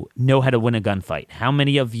you know how to win a gunfight? How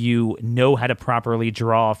many of you know how to properly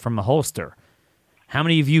draw from a holster? How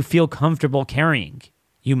many of you feel comfortable carrying?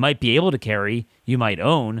 You might be able to carry, you might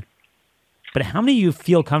own, but how many of you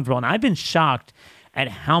feel comfortable? And I've been shocked at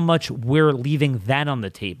how much we're leaving that on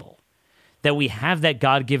the table, that we have that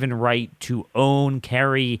God-given right to own,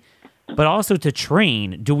 carry, but also to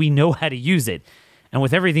train. Do we know how to use it? And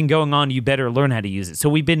with everything going on, you better learn how to use it. So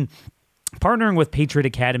we've been partnering with Patriot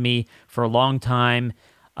Academy for a long time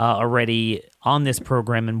already on this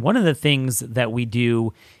program. And one of the things that we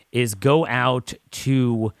do is go out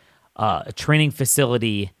to a training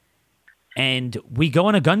facility and we go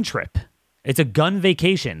on a gun trip. It's a gun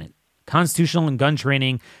vacation, constitutional and gun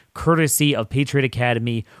training, courtesy of Patriot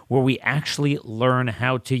Academy, where we actually learn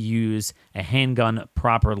how to use a handgun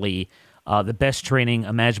properly. The best training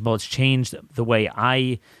imaginable. It's changed the way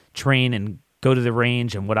I train and go to the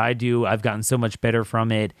range and what I do. I've gotten so much better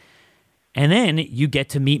from it. And then you get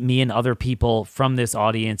to meet me and other people from this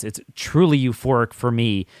audience. It's truly euphoric for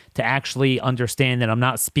me to actually understand that I'm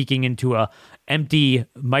not speaking into a empty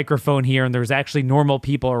microphone here, and there's actually normal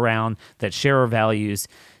people around that share our values.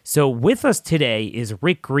 So with us today is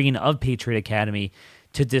Rick Green of Patriot Academy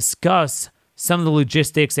to discuss some of the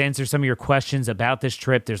logistics, answer some of your questions about this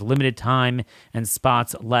trip. There's limited time and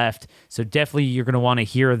spots left, so definitely you're going to want to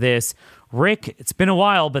hear this. Rick, it's been a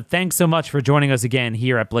while, but thanks so much for joining us again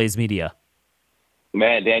here at Blaze Media.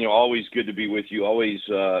 Man, Daniel, always good to be with you. Always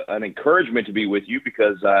an encouragement to be with you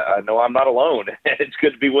because I know I'm not alone. It's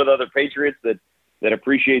good to be with other Patriots that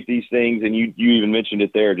appreciate these things. And you even mentioned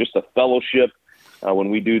it there, just a fellowship when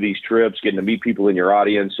we do these trips, getting to meet people in your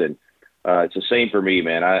audience. And it's the same for me,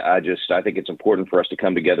 man. I think it's important for us to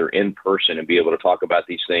come together in person and be able to talk about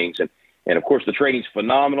these things. And of course, the training's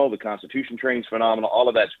phenomenal. The Constitution training's phenomenal. All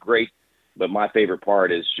of that's great. But my favorite part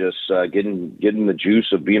is just getting the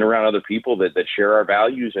juice of being around other people that share our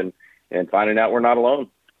values and finding out we're not alone.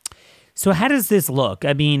 So how does this look?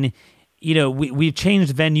 I mean, we've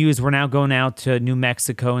changed venues. We're now going out to New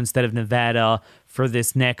Mexico instead of Nevada for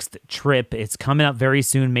this next trip. It's coming up very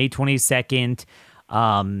soon, May 22nd.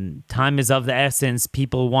 Time is of the essence.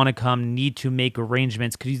 People want to come, need to make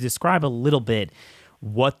arrangements. Could you describe a little bit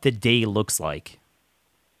what the day looks like?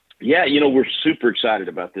 Yeah, we're super excited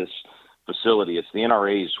about this facility. It's the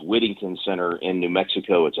NRA's Whittington Center in New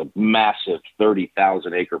Mexico. It's a massive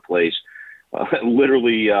 30,000 acre place,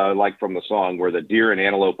 literally like from the song where the deer and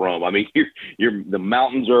antelope roam. I mean, the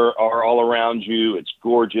mountains are all around you. It's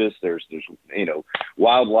gorgeous. There's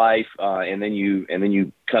wildlife, and then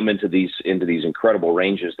you come into these incredible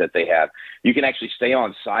ranges that they have. You can actually stay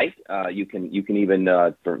on site. You can even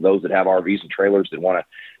for those that have RVs and trailers that want to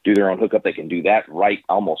do their own hookup, they can do that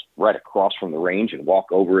almost right across from the range and walk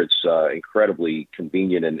over. It's incredibly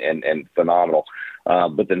convenient and phenomenal.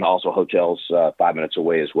 But then also hotels 5 minutes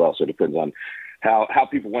away as well. So it depends on how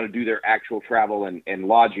people want to do their actual travel and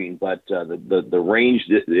lodging. But the range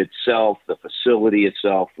itself, the facility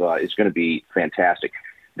itself is going to be fantastic.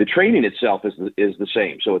 The training itself is the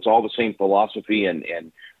same. So it's all the same philosophy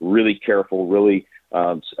and really careful, really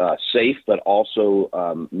safe, but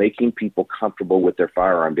also making people comfortable with their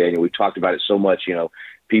firearm. Daniel, we've talked about it so much,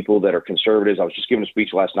 people that are conservatives. I was just giving a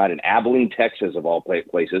speech last night in Abilene, Texas, of all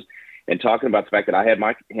places, and talking about the fact that I had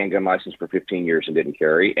my handgun license for 15 years and didn't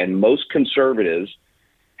carry. And most conservatives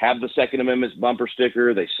have the Second Amendment bumper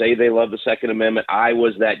sticker. They say they love the Second Amendment. I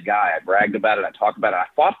was that guy. I bragged about it. I talked about it. I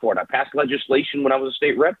fought for it. I passed legislation when I was a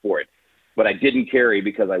state rep for it. But I didn't carry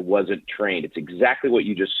because I wasn't trained. It's exactly what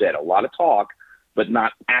you just said. A lot of talk, but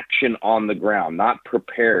not action on the ground, not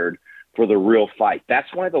prepared for the real fight.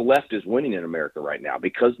 That's why the left is winning in America right now,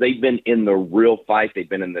 because they've been in the real fight. They've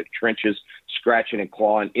been in the trenches, scratching and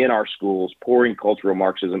clawing in our schools, pouring cultural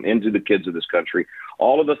Marxism into the kids of this country.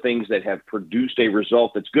 All of the things that have produced a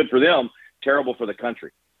result that's good for them, terrible for the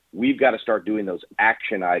country. we've got to start doing those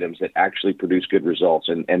action items that actually produce good results.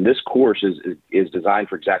 And this course is designed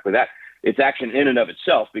for exactly that. It's action in and of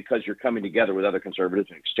itself because you're coming together with other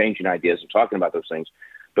conservatives and exchanging ideas and talking about those things.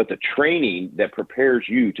 But the training that prepares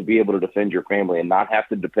you to be able to defend your family and not have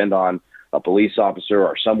to depend on a police officer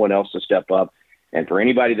or someone else to step up. And for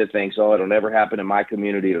anybody that thinks, oh, it'll never happen in my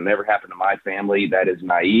community, it'll never happen to my family, that is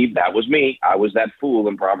naive. That was me. I was that fool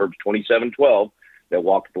in Proverbs 27:12 that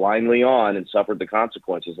walked blindly on and suffered the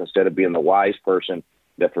consequences instead of being the wise person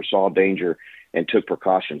that foresaw danger and took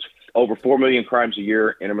precautions. Over 4 million crimes a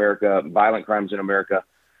year in America, violent crimes in America.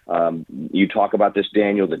 You talk about this,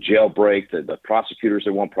 Daniel, the jailbreak, the prosecutors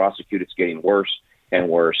that won't prosecute, it's getting worse and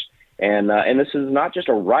worse. And this is not just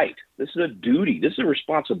a right. This is a duty. This is a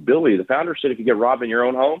responsibility. The founder said if you get robbed in your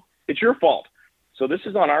own home, it's your fault. So this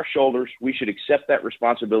is on our shoulders. We should accept that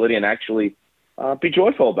responsibility and actually be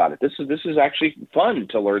joyful about it. This is actually fun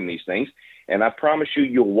to learn these things. And I promise you,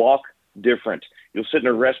 you'll walk different. You'll sit in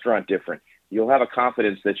a restaurant different. You'll have a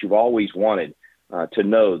confidence that you've always wanted to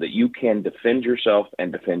know that you can defend yourself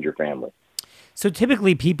and defend your family. So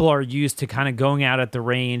typically people are used to kind of going out at the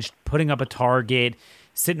range, putting up a target,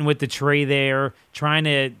 sitting with the tray there, trying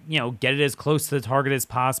to, get it as close to the target as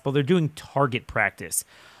possible. They're doing target practice.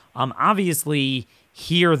 Obviously,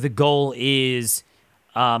 here the goal is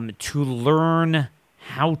to learn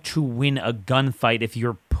how to win a gunfight if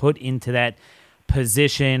you're put into that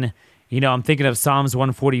position. I'm thinking of Psalms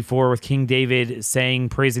 144 with King David saying,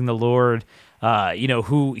 praising the Lord,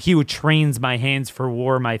 who trains my hands for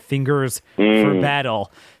war, my fingers for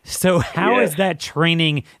battle. So how is that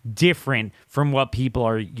training different from what people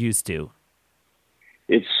are used to?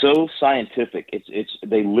 It's so scientific.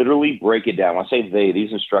 They literally break it down. When I say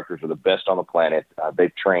these instructors are the best on the planet.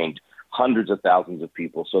 They've trained hundreds of thousands of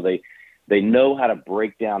people. So they know how to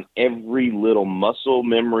break down every little muscle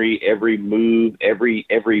memory, every move, every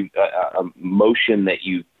motion that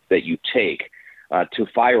you take to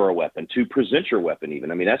fire a weapon, to present your weapon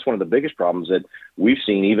even. I mean, that's one of the biggest problems that we've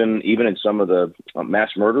seen even in some of the mass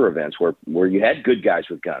murder events where you had good guys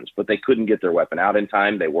with guns, but they couldn't get their weapon out in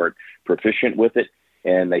time. They weren't proficient with it,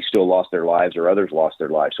 and they still lost their lives or others lost their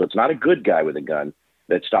lives. So it's not a good guy with a gun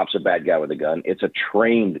that stops a bad guy with a gun. It's a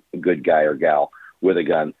trained good guy or gal with a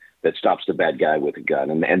gun that stops the bad guy with a gun.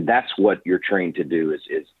 And that's what you're trained to do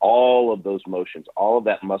is all of those motions, all of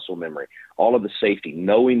that muscle memory, all of the safety,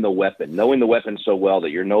 knowing the weapon so well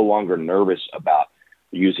that you're no longer nervous about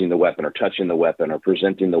using the weapon or touching the weapon or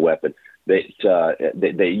presenting the weapon,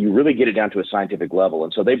 that you really get it down to a scientific level.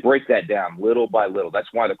 And so they break that down little by little.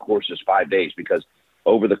 That's why the course is 5 days, because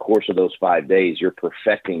over the course of those 5 days, you're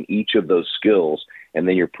perfecting each of those skills, and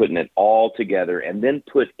then you're putting it all together and then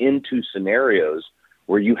put into scenarios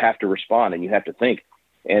where you have to respond and you have to think.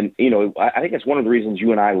 And, I think that's one of the reasons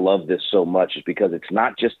you and I love this so much is because it's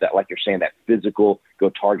not just that, like you're saying, that physical go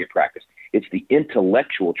target practice. It's the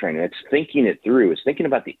intellectual training. It's thinking it through. It's thinking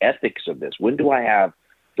about the ethics of this. When do I have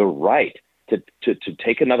the right to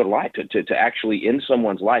take another life, to actually end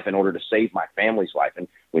someone's life in order to save my family's life? And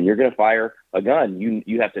when you're going to fire a gun,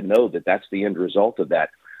 you have to know that that's the end result of that.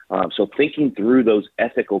 So thinking through those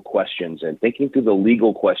ethical questions and thinking through the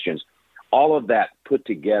legal questions, all of that put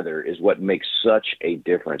together is what makes such a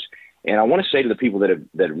difference. And I want to say to the people that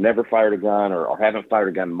have never fired a gun or haven't fired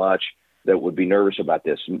a gun much that would be nervous about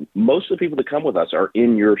this, most of the people that come with us are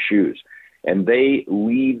in your shoes, and they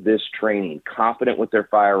leave this training confident with their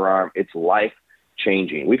firearm. It's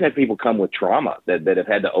life-changing. We've had people come with trauma that have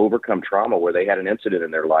had to overcome trauma where they had an incident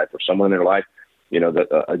in their life or someone in their life,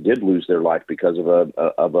 that did lose their life because of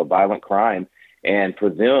a violent crime. And for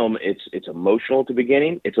them, it's emotional at the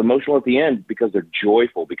beginning. It's emotional at the end because they're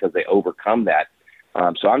joyful because they overcome that.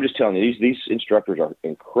 So I'm just telling you, these instructors are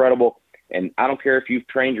incredible. And I don't care if you've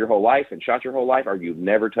trained your whole life and shot your whole life or you've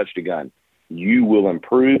never touched a gun. You will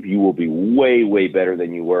improve. You will be way, way better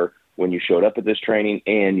than you were when you showed up at this training,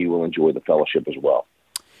 and you will enjoy the fellowship as well.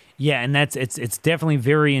 Yeah, and it's definitely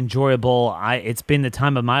very enjoyable. It's been the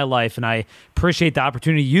time of my life, and I appreciate the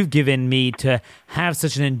opportunity you've given me to have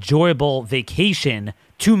such an enjoyable vacation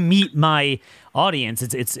to meet my audience.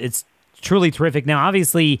 It's truly terrific. Now,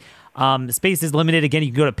 obviously, space is limited. Again, you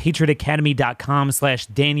can go to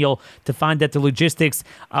patriotacademy.com/Daniel to find out the logistics.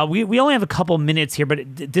 We only have a couple minutes here,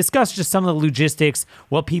 but discuss just some of the logistics,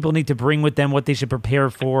 what people need to bring with them, what they should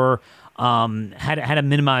prepare for, how to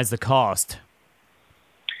minimize the cost.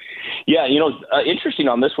 Yeah, interesting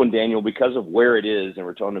on this one, Daniel, because of where it is in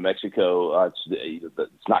Raton, New Mexico.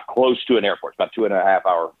 It's not close to an airport. It's about 2.5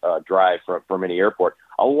 hour drive from any airport.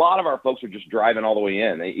 A lot of our folks are just driving all the way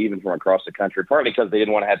in, even from across the country, partly because they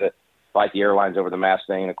didn't want to have to fight the airlines over the mask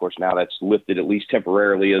thing. And of course, now that's lifted at least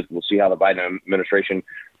temporarily. As we'll see how the Biden administration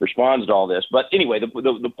responds to all this. But anyway,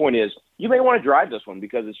 the point is, you may want to drive this one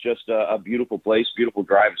because it's just a beautiful place, beautiful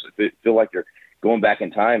drives. Feel like you're going back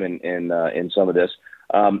in time in some of this.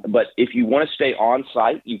 But if you want to stay on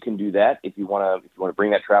site, you can do that. If you want to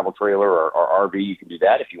bring that travel trailer or RV, you can do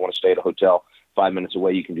that. If you want to stay at a hotel 5 minutes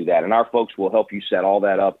away, you can do that. And our folks will help you set all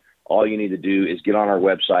that up. All you need to do is get on our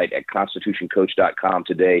website at constitutioncoach.com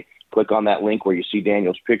today. Click on that link where you see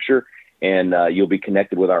Daniel's picture, and you'll be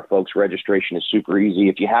connected with our folks. Registration is super easy.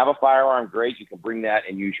 If you have a firearm, great. You can bring that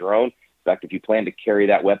and use your own. In fact, if you plan to carry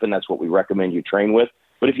that weapon, that's what we recommend you train with.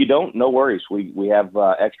 But if you don't, no worries. We have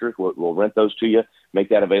extras. We'll rent those to you, make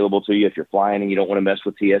that available to you. If you're flying and you don't want to mess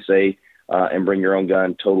with TSA and bring your own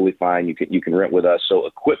gun, totally fine. You can rent with us. So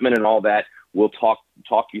equipment and all that, we'll talk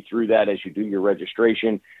you through that as you do your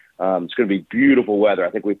registration. It's going to be beautiful weather.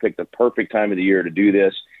 I think we picked the perfect time of the year to do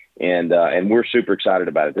this, and we're super excited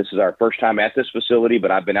about it. This is our first time at this facility,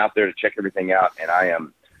 but I've been out there to check everything out, and I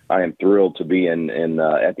am thrilled to be in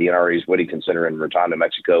at the NRA's Whittington Center in Raton, New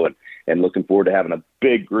Mexico, and looking forward to having a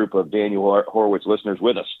big group of Daniel Horowitz listeners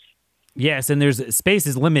with us. Yes, and there's space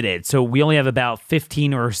is limited, so we only have about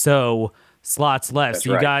 15 or so slots left. That's so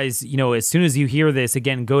you right. guys, as soon as you hear this,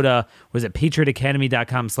 again, go to,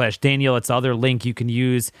 patriotacademy.com/Daniel. It's the other link you can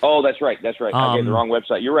use. Oh, that's right. I gave the wrong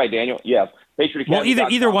website. You're right, Daniel. Yeah, Patriot Academy.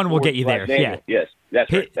 Well, either one will get you there. Daniel. Yeah. Yes,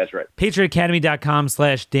 that's right.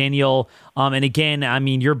 patriotacademy.com/Daniel. And again, I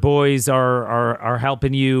mean, your boys are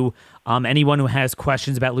helping you. Anyone who has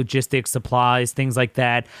questions about logistics, supplies, things like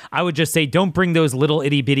that, I would just say don't bring those little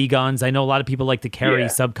itty bitty guns. I know a lot of people like to carry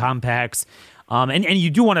subcompacts. And you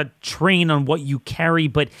do want to train on what you carry,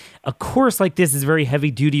 but a course like this is very heavy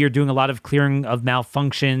duty. You're doing a lot of clearing of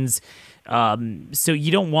malfunctions. So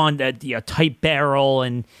you don't want a tight barrel,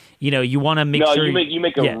 and you want to make sure.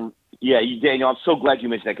 Daniel, I'm so glad you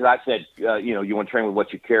mentioned that, because I said, you want to train with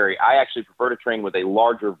what you carry. I actually prefer to train with a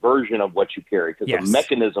larger version of what you carry, because the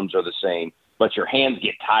mechanisms are the same, but your hands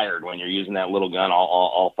get tired when you're using that little gun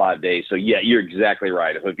all 5 days. So yeah, you're exactly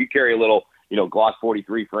right. If you carry a little, Glock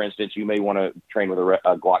 43, for instance, you may want to train with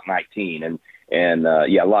a Glock 19, and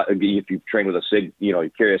if you train with a SIG,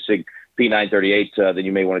 you carry a SIG P938, then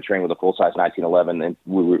you may want to train with a full-size 1911, and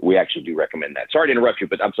we actually do recommend that. Sorry to interrupt you,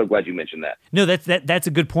 but I'm so glad you mentioned that. No, that's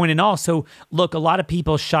a good point. And also, look, a lot of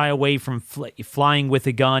people shy away from flying with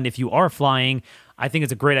a gun. If you are flying, I think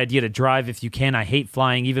it's a great idea to drive if you can. I hate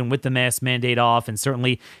flying, even with the mask mandate off, and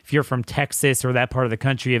certainly if you're from Texas or that part of the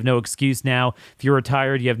country, you have no excuse now. If you're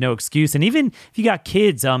retired, you have no excuse. And even if you got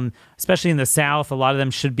kids, especially in the South, a lot of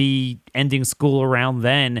them should be ending school around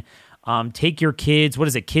then. Take your kids. What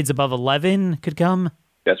is it? Kids above 11 could come?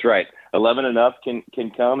 That's right. 11 and up can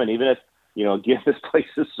come. And even if, again, this place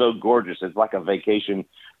is so gorgeous, it's like a vacation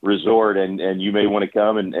resort, and you may want to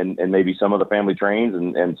come, and maybe some of the family trains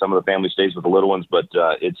and some of the family stays with the little ones, but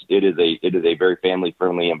it is a very family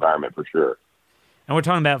friendly environment for sure. And we're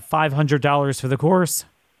talking about $500 for the course.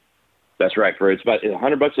 That's right. It's about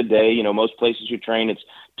 $100 a day. Most places you train, it's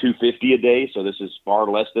 $250 a day. So this is far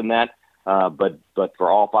less than that. But for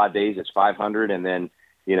all 5 days, it's $500. And then,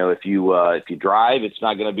 if you drive, it's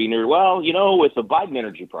not going to be near, with the Biden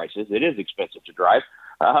energy prices, it is expensive to drive.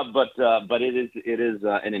 But it is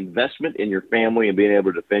an investment in your family and being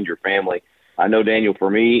able to defend your family. I know, Daniel,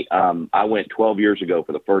 for me, I went 12 years ago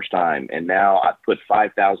for the first time, and now I've put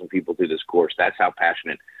 5,000 people through this course. That's how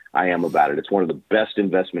passionate I am about it. It's one of the best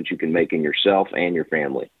investments you can make in yourself and your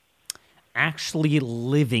family. Actually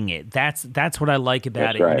living it. That's what I like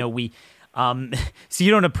about That's it. Right. So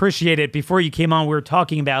you don't appreciate it. Before you came on, we were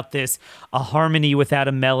talking about this, a harmony without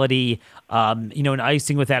a melody, an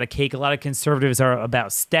icing without a cake. A lot of conservatives are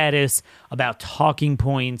about status, about talking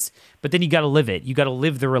points, but then you got to live it. You got to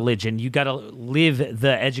live the religion. You got to live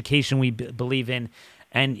the education we believe in.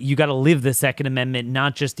 And you got to live the Second Amendment,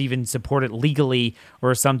 not just even support it legally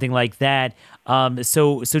or something like that.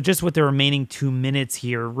 So just with the remaining 2 minutes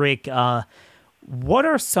here, Rick, what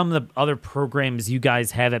are some of the other programs you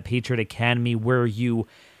guys have at Patriot Academy where you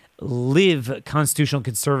live constitutional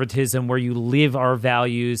conservatism, where you live our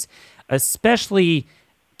values, especially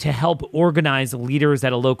to help organize leaders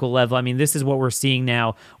at a local level? I mean, this is what we're seeing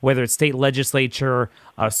now, whether it's state legislature,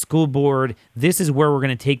 school board. This is where we're going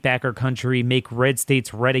to take back our country, make red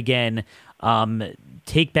states red again,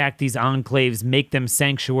 take back these enclaves, make them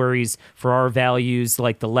sanctuaries for our values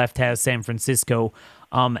like the left has San Francisco.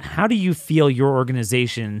 How do you feel your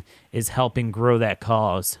organization is helping grow that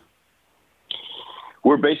cause?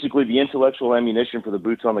 we're basically the intellectual ammunition for the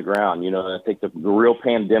boots on the ground. I think the real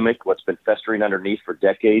pandemic, what's been festering underneath for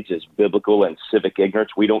decades, is biblical and civic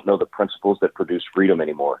ignorance. We don't know the principles that produce freedom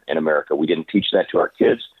anymore in America. We didn't teach that to our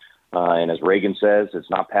kids. And as Reagan says, it's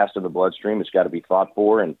not passed in the bloodstream. It's got to be fought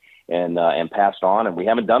for and passed on. And we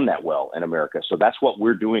haven't done that well in America. So that's what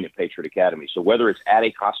we're doing at Patriot Academy. So whether it's at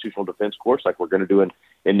a constitutional defense course like we're going to do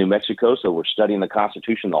in New Mexico, so we're studying the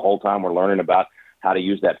Constitution the whole time we're learning about how to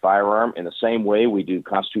use that firearm. In the same way, we do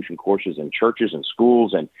Constitution courses in churches and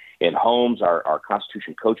schools and in homes. Our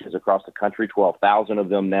Constitution coaches across the country, 12,000 of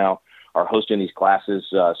them now, are hosting these classes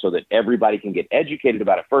so that everybody can get educated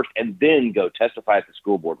about it first and then go testify at the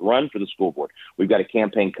school board, run for the school board. We've got a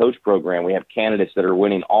campaign coach program. We have candidates that are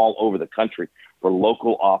winning all over the country for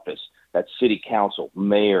local office. That's city council,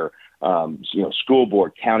 mayor, school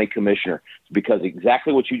board, county commissioner, because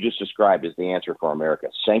exactly what you just described is the answer for America.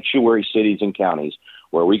 Sanctuary cities and counties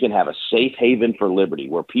where we can have a safe haven for liberty,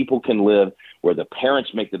 where people can live, where the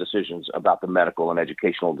parents make the decisions about the medical and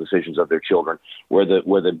educational decisions of their children, where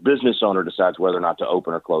the business owner decides whether or not to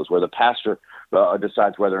open or close, where the pastor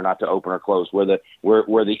decides whether or not to open or close, where the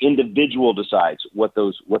individual decides what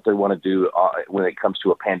they want to do when it comes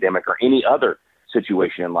to a pandemic or any other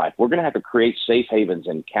situation in life. We're going to have to create safe havens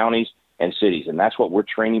in counties and cities, and that's what we're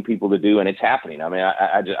training people to do, and it's happening. I mean,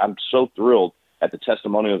 I'm so thrilled at the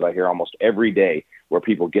testimonials I hear almost every day where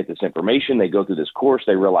people get this information, they go through this course,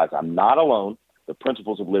 they realize I'm not alone, the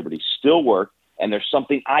principles of liberty still work, and there's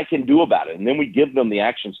something I can do about it. And then we give them the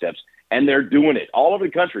action steps, and they're doing it all over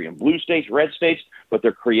the country, in blue states, red states, but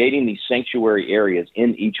they're creating these sanctuary areas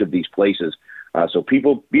in each of these places. So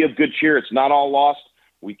people, be of good cheer. It's not all lost.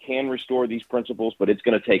 We can restore these principles, but it's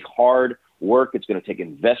going to take hard work. It's going to take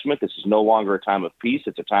investment. This is no longer a time of peace.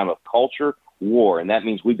 It's a time of culture war. And that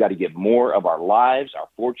means we've got to give more of our lives, our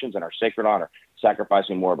fortunes, and our sacred honor,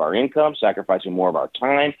 sacrificing more of our income, sacrificing more of our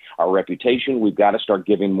time, our reputation. We've got to start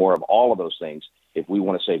giving more of all of those things if we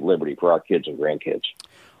want to save liberty for our kids and grandkids.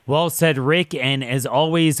 Well said, Rick. And as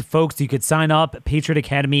always, folks, you could sign up at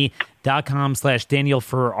patriotacademy.com/Daniel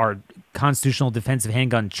for our constitutional defensive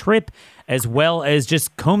handgun trip, as well as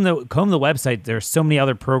just comb the website. There's so many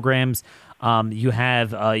other programs. You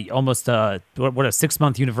have almost a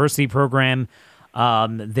 6-month university program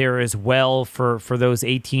there as well for those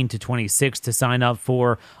 18 to 26 to sign up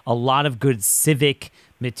for. A lot of good civic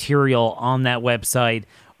material on that website.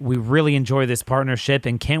 We really enjoy this partnership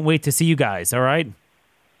and can't wait to see you guys. All right.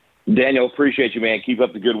 Daniel, appreciate you, man. Keep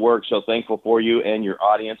up the good work. So thankful for you and your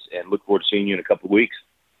audience, and look forward to seeing you in a couple of weeks.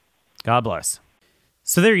 God bless.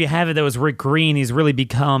 So there you have it. That was Rick Green. He's really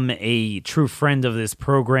become a true friend of this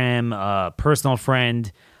program, personal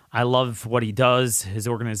friend. I love what he does, his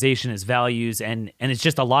organization, his values, and it's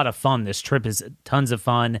just a lot of fun. This trip is tons of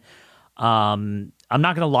fun. I'm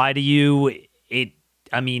not going to lie to you.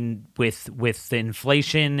 With the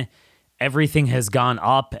inflation, everything has gone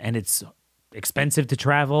up, and it's expensive to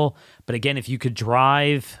travel. But again, if you could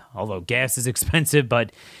drive, although gas is expensive,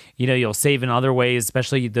 but you'll save in other ways,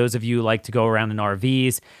 especially those of you who like to go around in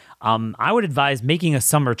RVs. I would advise making a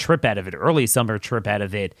summer trip out of it, early summer trip out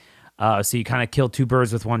of it. So you kind of kill two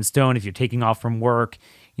birds with one stone. If you're taking off from work,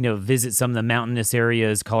 visit some of the mountainous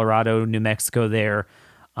areas, Colorado, New Mexico there.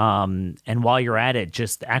 And while you're at it,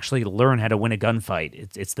 just actually learn how to win a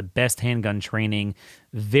gunfight. It's the best handgun training.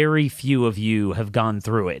 Very few of you have gone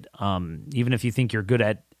through it. Even if you think you're good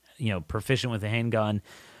at, proficient with a handgun,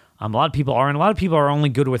 a lot of people are, and a lot of people are only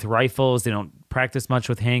good with rifles. They don't practice much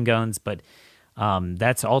with handguns, but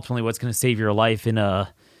that's ultimately what's going to save your life in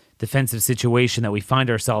a defensive situation that we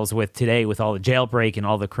find ourselves with today, with all the jailbreak and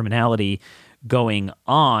all the criminality going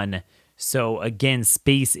on. So again,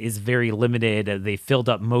 space is very limited. They filled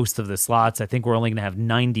up most of the slots. I think we're only going to have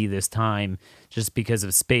 90 this time just because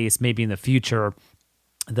of space. Maybe in the future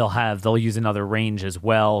they'll use another range as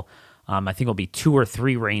well. I think it'll be 2 or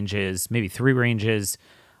 3 ranges, maybe 3 ranges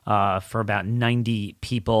for about 90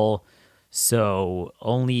 people. So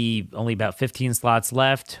only about 15 slots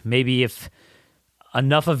left. Maybe if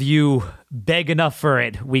enough of you beg enough for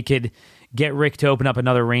it, we could get Rick to open up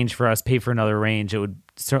another range for us, pay for another range. It would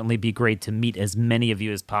certainly be great to meet as many of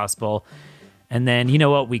you as possible. And then, you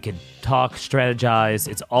know what? We could talk, strategize.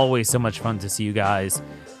 It's always so much fun to see you guys.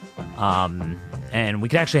 And we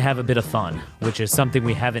could actually have a bit of fun, which is something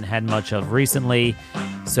we haven't had much of recently.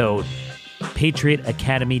 So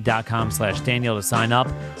patriotacademy.com/Daniel to sign up.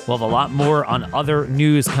 We'll have a lot more on other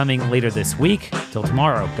news coming later this week. Till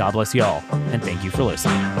tomorrow, God bless you all, and thank you for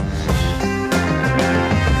listening.